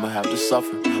 I'ma have to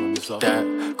suffer.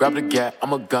 Dad, grab the gat,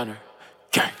 I'm a gunner.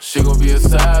 She gon' be a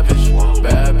savage,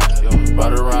 bad bitch.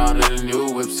 Ride around in a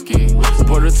new whip ski.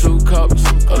 Pour her 2 cups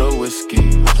of the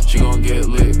whiskey. She gon' get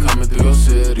lit coming through your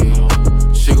city.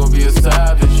 She gon' be a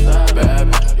savage,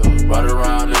 bad bitch. Ride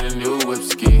around in a new whip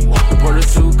ski. Pour her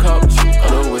 2 cups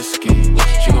of the whiskey.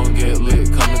 She gon' get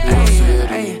lit coming through your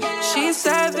city. She's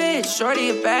savage,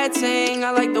 shorty a bad thing.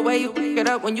 I like the way you pick it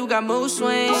up when you got mood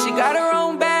swings. She got her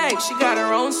own bag, she got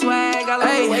her own swag. I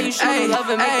like the way you show me love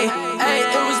and make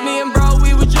it. It was me and bro,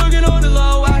 we was jugging on the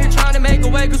low. Out here trying to make a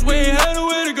way cause we ain't had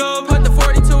nowhere to go. Put the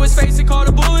 40 to his face and called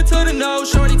a bullet to the nose.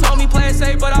 Shorty told me play it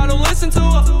safe but I don't listen to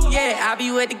her. Yeah, I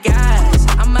be with the guys,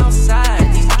 I'm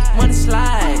outside. These wanna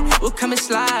slide, we'll come and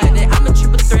slide. And I'm a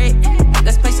triple threat,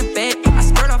 let's place a bet. I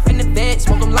skirt off in the bed,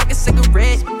 smoke them like a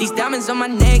cigarette. These diamonds on my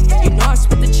neck, you know I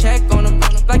spent the check on them.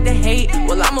 Like the hate,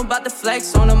 well I'm about to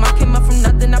flex on them. I came up from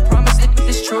nothing, I promise that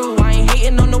it's true. I ain't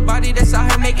hating on nobody that's out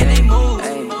here making they moves.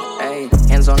 Hey,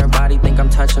 hands on her body, think I'm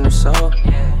touching her soul.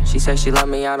 She says she love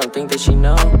me, I don't think that she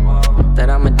know that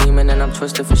I'm a demon and I'm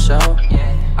twisted for show.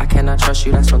 I cannot trust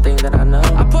you, that's one thing that I know.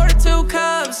 I poured her 2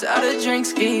 cups out of drink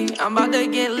ski. I'm about to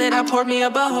get lit, I poured me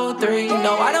up a whole 3.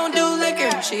 No, I don't do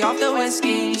liquor, she off the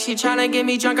whiskey. She tryna get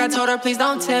me drunk, I told her please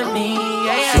don't tempt me.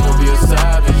 She gon' be a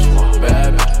savage,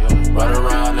 bad bitch. Ride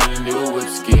around in a new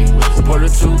whiskey. Pour her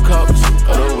 2 cups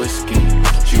of the whiskey.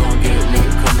 She gon' get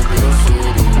lit coming through your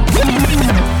city.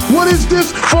 What is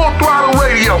this? Full Throttle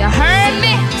Radio. You heard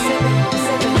me?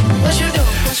 What you do?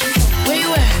 Where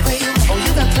you at? Oh,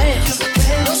 you got plans.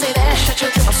 Don't say that.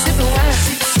 I'm sipping wine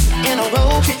in a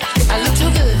robe. I look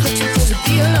too good to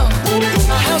be alone.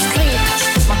 My house clean,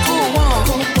 my pool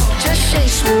warm. Just shake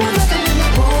smooth like a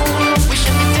little. We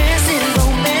should be dancing,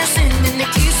 romancing in the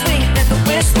key swing at the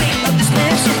west wing of this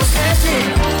mansion. What's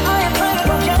happening? I ain't playing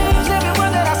no games. Every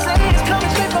word that I say is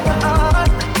coming straight from the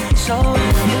heart. So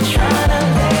if you're trying to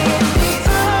lay it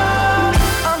down,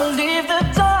 I'ma leave the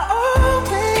door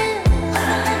open.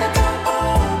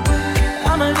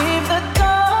 I'ma leave the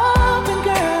door open,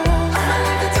 girl.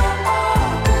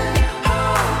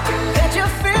 That you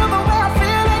feel the way I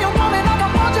feel and you want me like I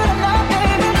want you tonight,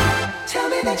 baby. Tell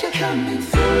me that you're coming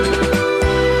through.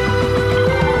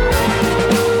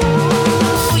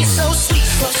 You're so sweet,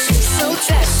 so sweet, so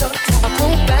tight, so I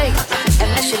won't bite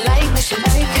unless you like,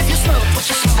 if you smoke, what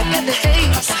you smoke. I got the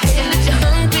haze, and if you're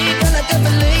hungry, girl, I got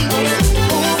the lace.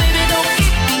 Oh, baby, don't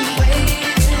keep me waiting.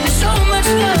 There's so much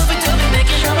love until we make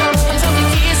it up. Until we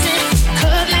kissing,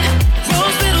 cuddling,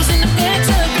 rose petals in the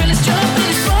bathtub, girl, it's jumping,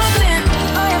 it's bubbling.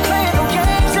 I ain't playing no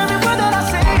games. Every word that I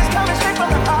say is coming straight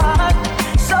from the heart.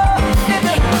 So if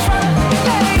you're trying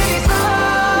to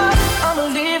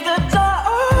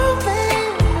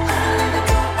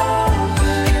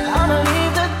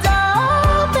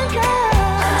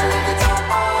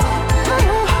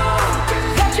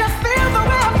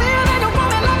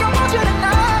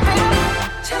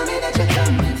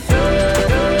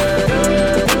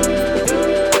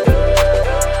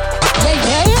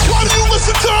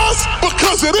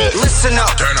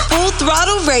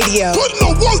Throttle Radio. Put no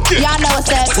work in. Y'all know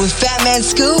what's up with Fat Man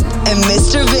Scoop and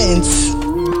Mr. Vince.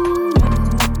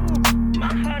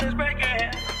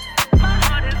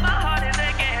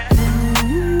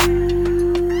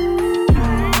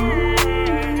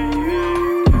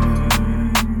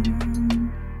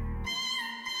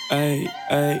 Ay,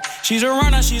 ay. She's a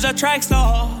runner, she's a track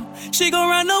star. She gon'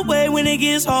 run away when it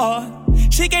gets hard.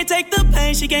 She can't take the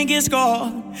pain, she can't get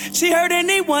scarred. She hurt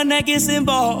anyone that gets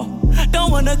involved. Don't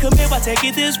wanna commit, why take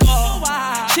it this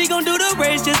far? She gon' do the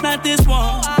race, just not this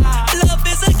one. Love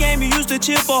is a game you used to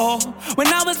cheer for. When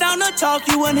I was down to talk,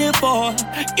 you weren't here for.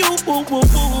 You woo woo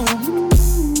woo.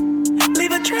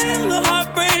 Leave a trail of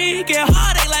heartbreak and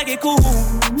heartache like it cool.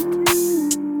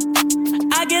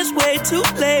 I guess way too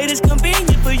late, it's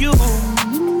convenient for you.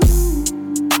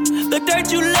 The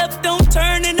dirt you left don't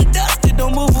turn into dust, it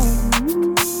don't move.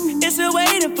 It's still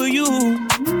waiting for you.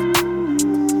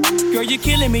 Girl, you're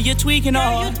killing me, you're tweaking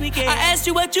all. I asked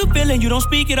you what you feeling, you don't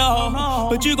speak at all.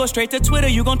 But you go straight to Twitter,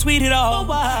 you gon' tweet it all.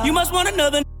 You must want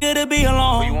another nigga to be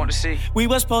alone. What you want to see? We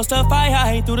was supposed to fight, I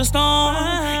hate through the storm.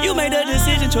 You made a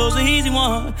decision, chose the easy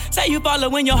one. Say you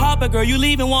following your heart, but girl, you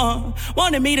leaving one.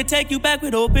 Wanted me to take you back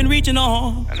with open reaching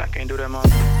on. And I can't do that, mom.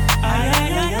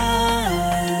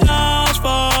 Lost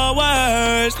for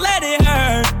words, let it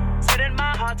hurt. Setting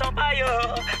my heart on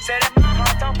fire. Setting my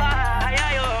heart on fire.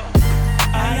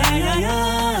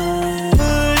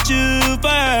 Put you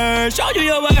first, show you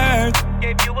your worth.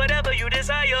 Give you whatever you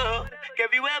desire.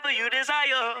 Give you whatever you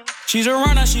desire. She's a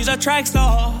runner, she's a track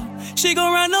star. She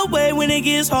gon' run away when it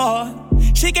gets hard.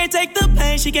 She can't take the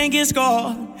pain, she can't get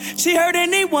scarred. She hurt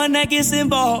anyone that gets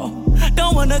involved.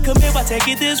 Don't wanna commit, why take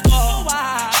it this far?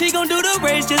 She gon' do the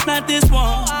race, just not this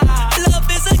one. Love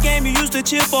is a game you used to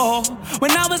cheer for.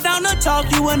 When I was down to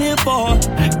talk, you weren't here for.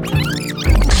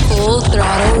 Full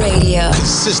Throttle Radio.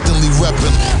 Consistently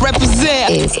reppin'.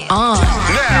 Represent. Is on.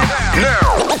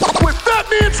 Now. With Fat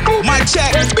Man Scoop. Mic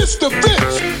check. And Mr.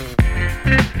 Vince.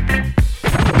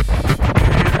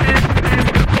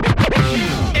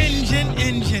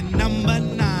 Engine number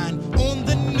 9 on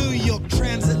the New York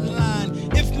Transit line.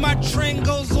 If my train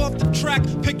goes off the track,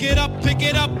 pick it up, pick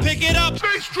it up, pick it up.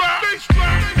 Bass trap, bass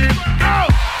trap. Ow,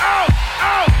 ow,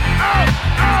 ow, ow,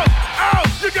 ow, ow.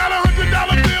 You got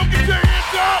 $100 bill, get your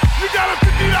hands up. You got a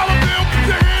 $50 bill, get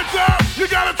your hands up. You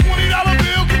got a $20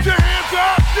 bill, get your hands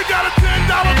up. You got a $10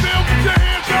 bill, get your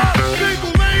hands up.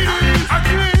 Single ladies, I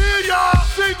can't hear y'all.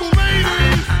 Single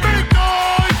ladies, make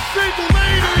noise. Single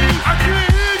ladies, I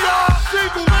can't hear y'all.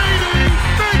 Single ladies,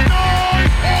 make noise.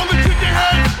 All the chicken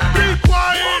heads, be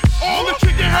quiet. All the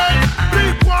chicken heads, be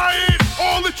quiet.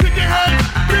 All the chicken heads,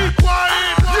 be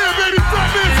quiet. Yeah, baby, Fat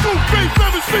Man Scoop, bass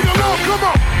 7, sing along, come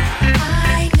on.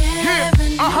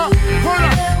 Hold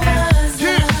up.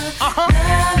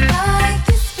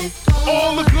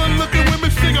 All the good looking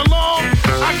women sing along.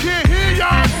 I can't hear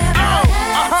y'all.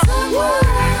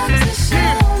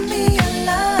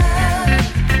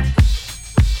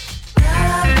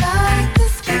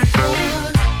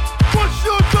 Push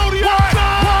your zodiac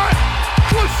sign.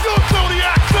 Push your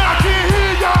zodiac sign. I can't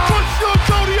hear y'all. Push your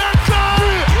zodiac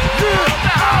sign. Yeah.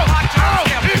 Out.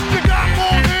 If you got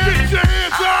long hair, get your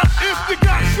hands up. If you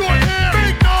got short hair,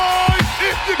 make noise.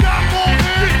 If you got long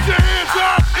hair, get your hands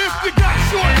up. If you got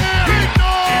short hair, make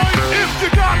noise. If you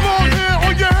got long hair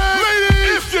on your head,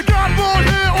 ladies. If you got long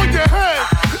hair on your head.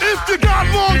 If you got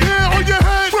long hair on your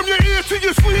head, from your ear to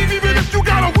your sleeve, even if you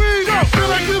got a weave. Can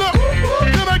I get up?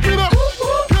 Can I get up?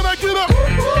 Can I get up?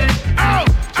 Out.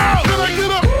 Can I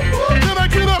get up? Can I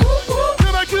get up?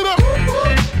 Can I get up?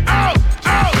 Out.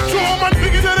 To all my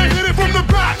niggas that hit it from the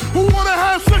back, who wanna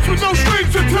have sex with no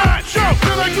strings attached. Yo,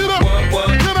 can I get up?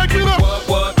 Can I get up?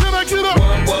 Can I get up?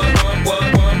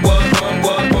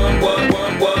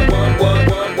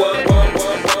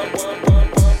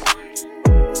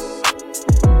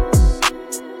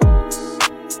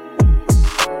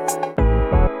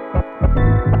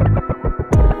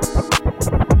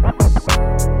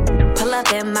 Pull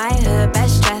up in my hood,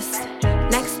 best dressed.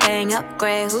 Next thing,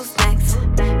 upgrade, who's next?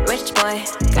 Rich boy,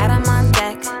 got him on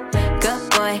deck. Good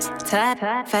boy, tight,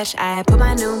 fresh. I put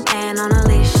my new man on a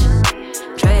leash.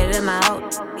 Traded him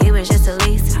out, he was just a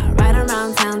lease. I ride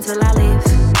around town till I leave.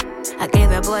 I gave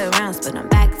that boy rounds, but I'm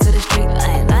back to the street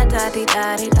like la da di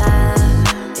da di da.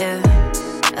 Yeah,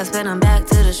 I spin him back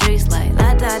to the streets like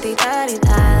la da di da di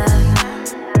da.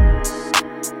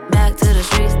 Back to the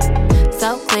streets,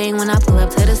 so clean when I pull up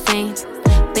to the scene.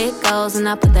 Big goals and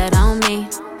I put that on me.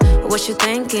 What you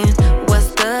thinking?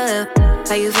 What's good?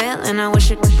 How you feeling? I wish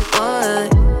you would.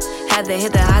 Had to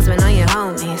hit the husband on your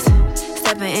homies.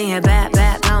 Stepping in your bad,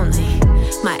 lonely.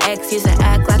 My ex used to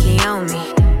act like he owned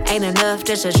me. Ain't enough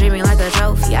just to treat me like a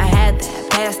trophy. I had that,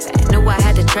 passed that, knew I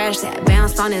had to trash that.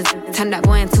 Bounced on his, turned that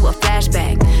boy into a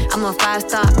flashback. I'm a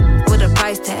 5-star with a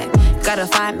price tag. Gotta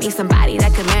find me somebody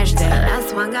that can match that. The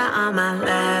last one got on my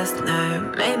last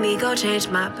nerve, made me go change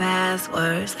my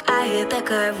passwords. I hit the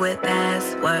curve with that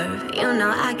swerve. You know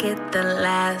I get the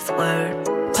last word.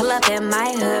 Pull up in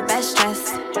my hood, best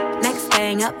dress. Next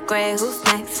thing, upgrade, who's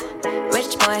next?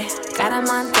 Rich boy, got him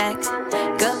on deck.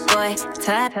 Good boy,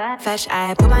 till I fetch.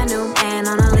 I put my new man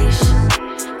on a leash.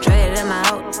 Traded him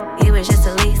out, he was just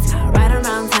a lease. Ride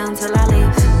around town till I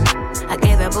leave. I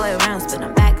gave that boy a round, spin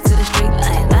him back to the street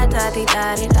like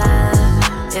la-da-dee-da-dee-da.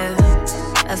 Yeah,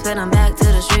 I spin him back to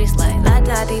the streets like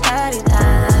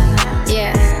la-da-dee-da-dee-da.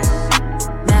 Yeah,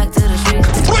 back to the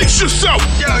streets. Brace yourself!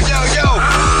 Yo, yo, yo!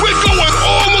 We're going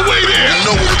all the way there! You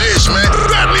know what it is, man.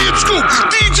 Fatty and Scoop,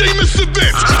 DJ Mr.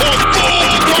 Vince on Full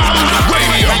Throttle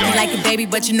Radio. Like it, baby,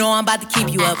 but you know I'm about to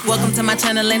keep you up. Welcome to my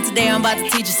channel, and today I'm about to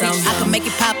teach you something. I can make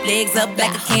it pop legs up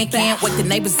like a can-can. Wake the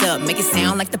neighbors up, make it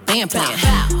sound like the band playing.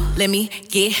 Let me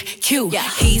get cute.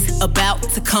 He's about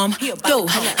to come through.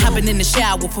 Hopping in the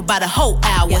shower for about a whole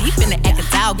hour. He finna act a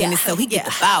dog in it, so he get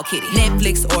the foul kitty.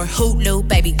 Netflix or Hulu,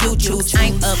 baby, you choose.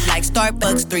 I'm up like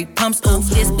Starbucks, 3 pumps, ooh.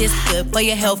 This good for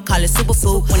your health, call it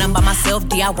superfood. When I'm by myself,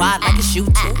 DIY like a shoe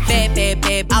too. Bad, bad,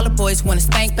 bad, all the boys wanna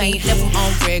spank me. Left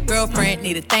on red, girlfriend,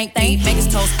 need a thank. Vegas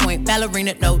toast point,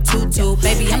 ballerina, no tutu.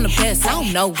 Baby, I'm the best, I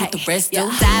don't know what the rest do.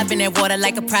 Dive in that water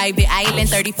like a private island.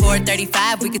 34,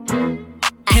 35, we could.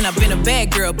 And I've been a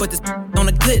bad girl, but this on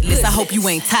a good list. I hope you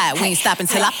ain't tired, we ain't stopping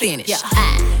till I finish.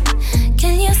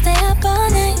 Can you stay up all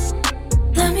night?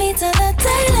 Love me till the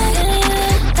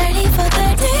daylight. 34,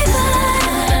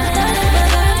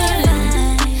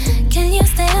 35. Can you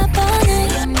stay up all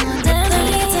night? Love me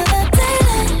till the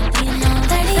daylight.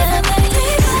 34,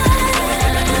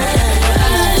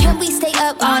 35. Can we stay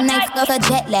up all night for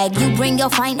jet lag? You bring your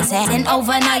finest hat and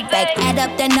overnight back. Add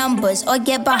up the numbers or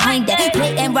get behind that.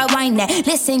 Play and rewind that.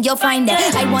 Listen, you'll find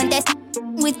that. I want that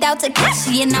without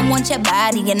Takashi, and I want your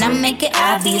body, and I make it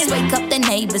obvious. Wake up the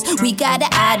neighbors, we got an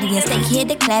audience. They hear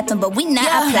the clapping, but we not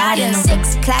applauding.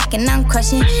 6 o'clock and I'm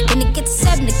crushing. Then it gets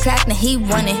 7 o'clock, now he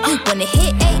running. When it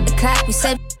hit 8 o'clock, we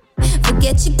said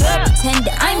forget your girl, pretend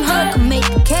that I'm her. Can make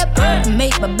a cap hurt, can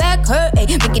make my back hurt.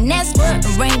 Ayy, making that squirt,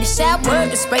 and rain the shower,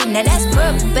 the spray. Now that's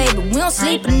perfect, baby. We don't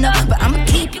sleep enough, but I'ma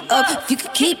keep you up if you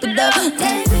can keep it up.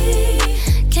 Baby,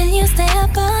 can you stay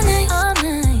up all night? All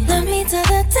night. Love me till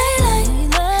the daylight.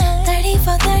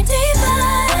 34,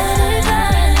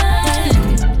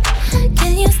 35.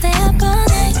 Can you stay up all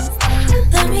night?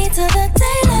 Love me till the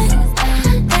daylight.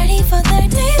 34,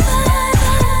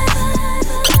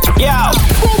 35. Yo,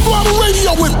 Full Throttle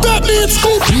Radio with Fatty and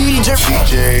Scoop, DJ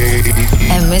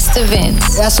and Mr.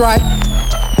 Vince. That's right.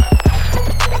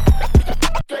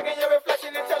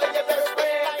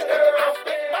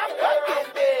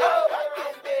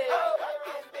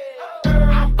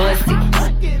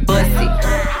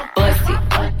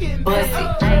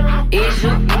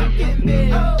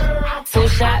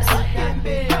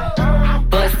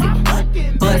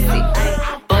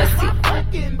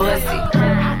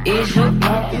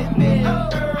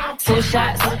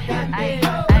 Shots. Throw it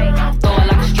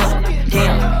like a stripper.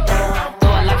 Damn.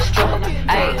 Throw it like a stripper.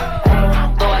 Ayy.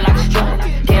 Throw it like a stripper.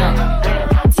 Damn.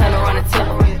 Turn around and tip.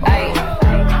 Ayy.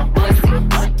 Bussy.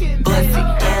 Bussy.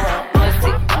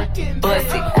 Bussy.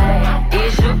 Bussy.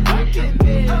 Is you?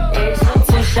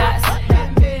 2 shots.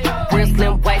 Real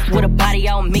slim waist with a body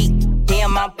on me.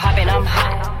 Damn, I'm popping, I'm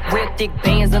hot. Real thick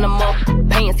bands in the mug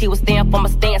pants. He was staying for my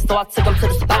stand, so I took him to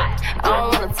the spot. I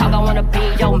don't wanna talk, I wanna be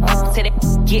in your mouth. Till that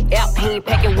get out, he ain't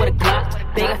packing with a Glock.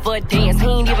 Begging for a dance, he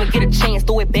ain't even get a chance.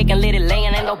 Throw it back and let it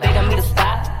land, ain't no begging me to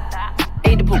stop.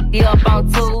 Eat the poop, he up on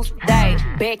Tuesday.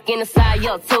 Back in the side,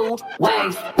 yo, 2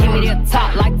 ways. Give me that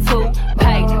top like 2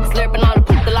 pay. Slurping on the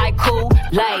poop like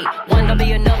Kool-Aid. One don't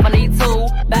be enough, I need 2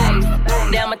 bays.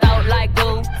 Down my throat like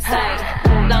glue, say.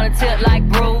 On the tip like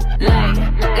Bruce Lay.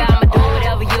 I'ma do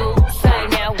whatever you say.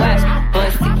 Now watch,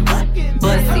 bussy,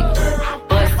 bussy,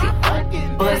 bussy,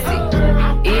 bussy.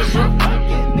 Is you?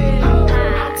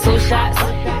 2 shots.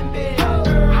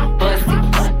 Bussy,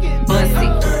 bussy,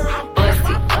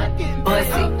 bussy,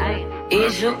 bussy.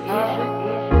 Is you?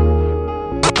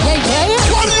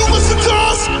 Why do you listen to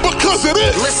us? Because it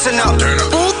is. Listen up.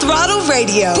 Full Throttle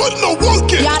Radio. Putting the work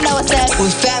in. Y'all know what's up.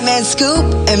 With Fat Man Scoop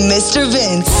and Mr.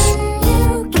 Vince.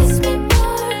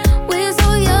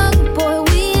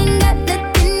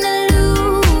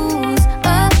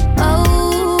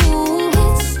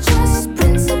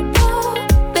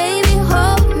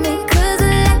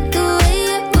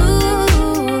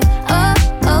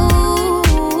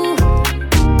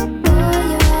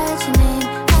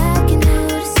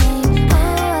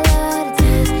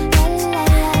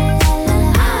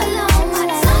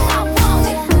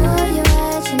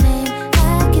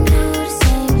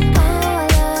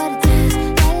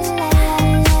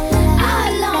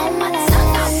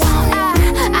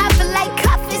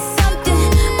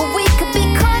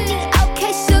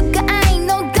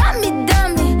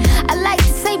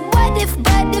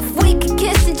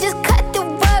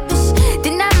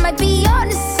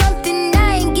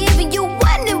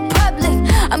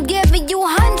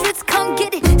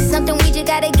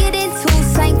 gotta get into.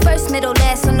 Sang first, middle,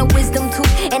 last on the wisdom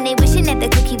tooth. And they wishing that the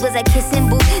cookie was a kissing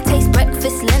booth. Taste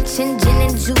breakfast, lunch, and gin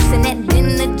and juice. And that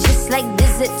dinner just like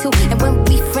dessert too. And when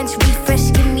we French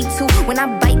refresh, give me two. When I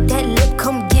bite that lip,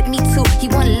 come get me two. He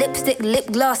want lipstick,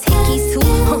 lip gloss, hickeys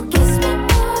too. Kiss me.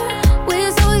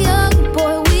 We're so young,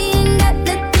 boy, we ain't got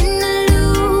nothing to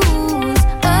lose.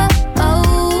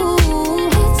 Oh,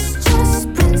 it's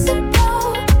just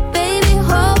principle. Baby,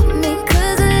 hold me,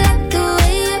 'cause I like the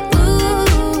way you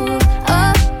move.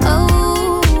 Oh,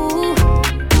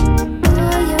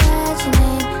 you're at your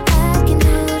name, I can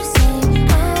do the same.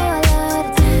 Oh, I love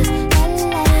the taste. La la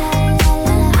la la la.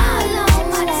 All on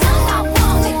my tongue, I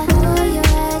want it. Oh,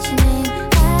 you're at your name,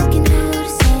 I can do the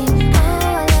same. Oh,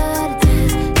 I love the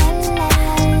taste. La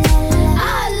la la la.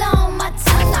 All on my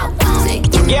tongue, I want it.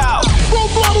 Yo, Full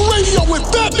Throttle Radio with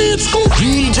Fatman Scoop,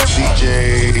 DJ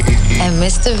And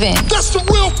Mr. Vince. That's the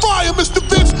real fire, Mr.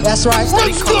 Vince. That's right.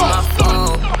 Let's go. I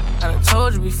done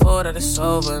told you before that it's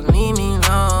over, leave me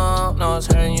alone. No, it's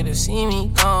hurting you to see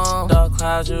me gone. Dark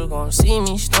clouds, you gon' see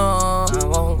me storm. I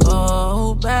won't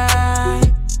go back,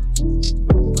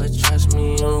 but trust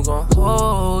me, you gon'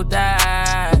 hold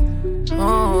that,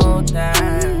 hold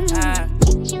that.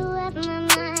 Get you up my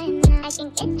mind. I can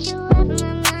get you up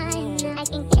my mind. I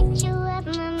can get you up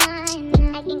my mind.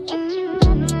 I can get you up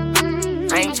my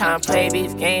mind. I ain't tryna play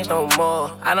these games no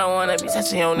more. I don't wanna be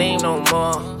touching your name no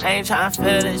more. I ain't tryna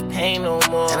feel this pain no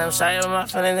more. And I'm sorry, but my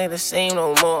feelings ain't the same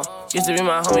no more. Used to be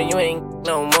my homie, you ain't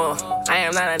no more. I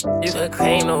am not a you could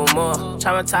claim no more.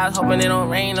 Traumatized, hoping it don't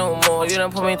rain no more. You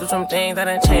done put me through some things that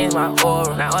done changed my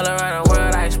aura. Now all around the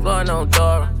world, I explore no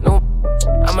Dora. No,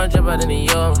 I'm a dripper than the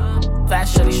Euro.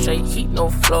 Fast, shorty, straight heat, no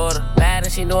Florida. Bad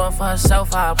and she doing for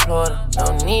herself, I applaud her. No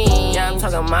need, yeah, I'm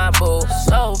talking my boo.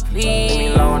 So please, leave me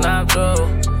alone, I'm through.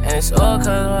 And it's all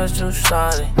 'cause what you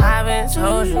started. I been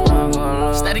told you I'm gonna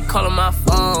lose. Steady calling my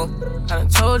phone. I done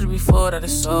told you before that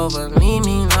it's over, leave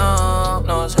me alone.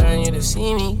 No, it's hurting you to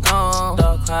see me gone.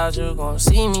 Dark clouds, you gon'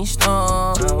 see me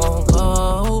storm. I won't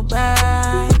go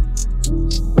back,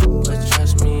 but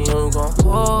trust me, you gon'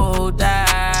 hold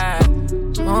that,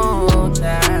 hold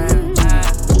that.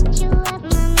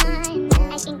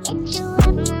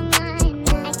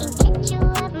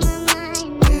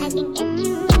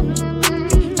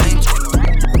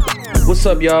 What's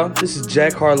up, y'all? This is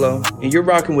Jack Harlow, and you're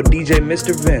rocking with DJ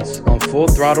Mr. Vince on Full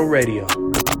Throttle Radio.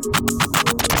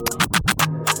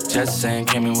 Just saying,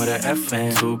 came in with an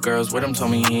FN. Two girls with him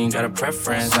told me he ain't got a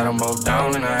preference. Sat them both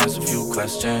down and I asked a few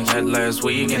questions. Met last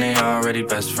week and they already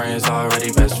best friends,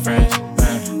 already best friends.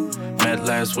 Met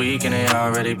last week and they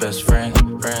already best friends.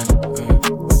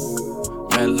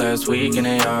 Met last week and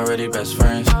they already best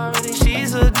friends.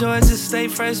 She's a joy to stay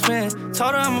freshman.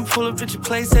 Told her I'ma pull up at your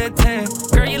place at 10.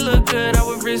 Girl, you look good, I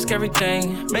would risk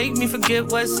everything. Make me forget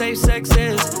what safe sex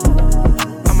is.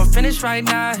 I'ma finish right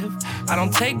now if I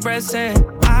don't take breaths in.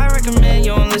 I recommend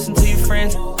you don't listen to your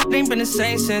friends. They ain't been the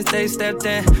same since they stepped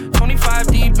in. 25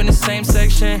 deep in the same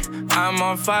section. I'm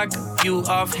on fire, you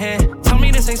off hand. Tell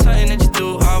me this ain't something that you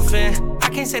do often. I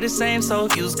can't say the same, so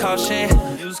use caution.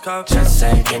 Just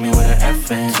saying, came in with an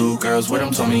FN. Two girls with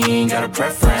him told me he ain't got a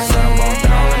preference. Sat them both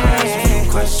down and I asked a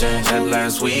few questions. Met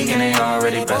last week and they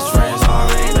already best friends,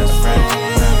 already best friends.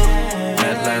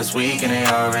 Met last week and they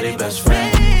already best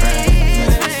friends.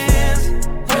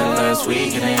 Met last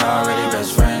week and they already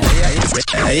best friends.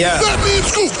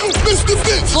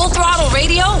 Full Throttle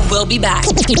Radio will be back.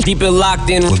 Keep it locked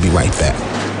in. We'll be right back.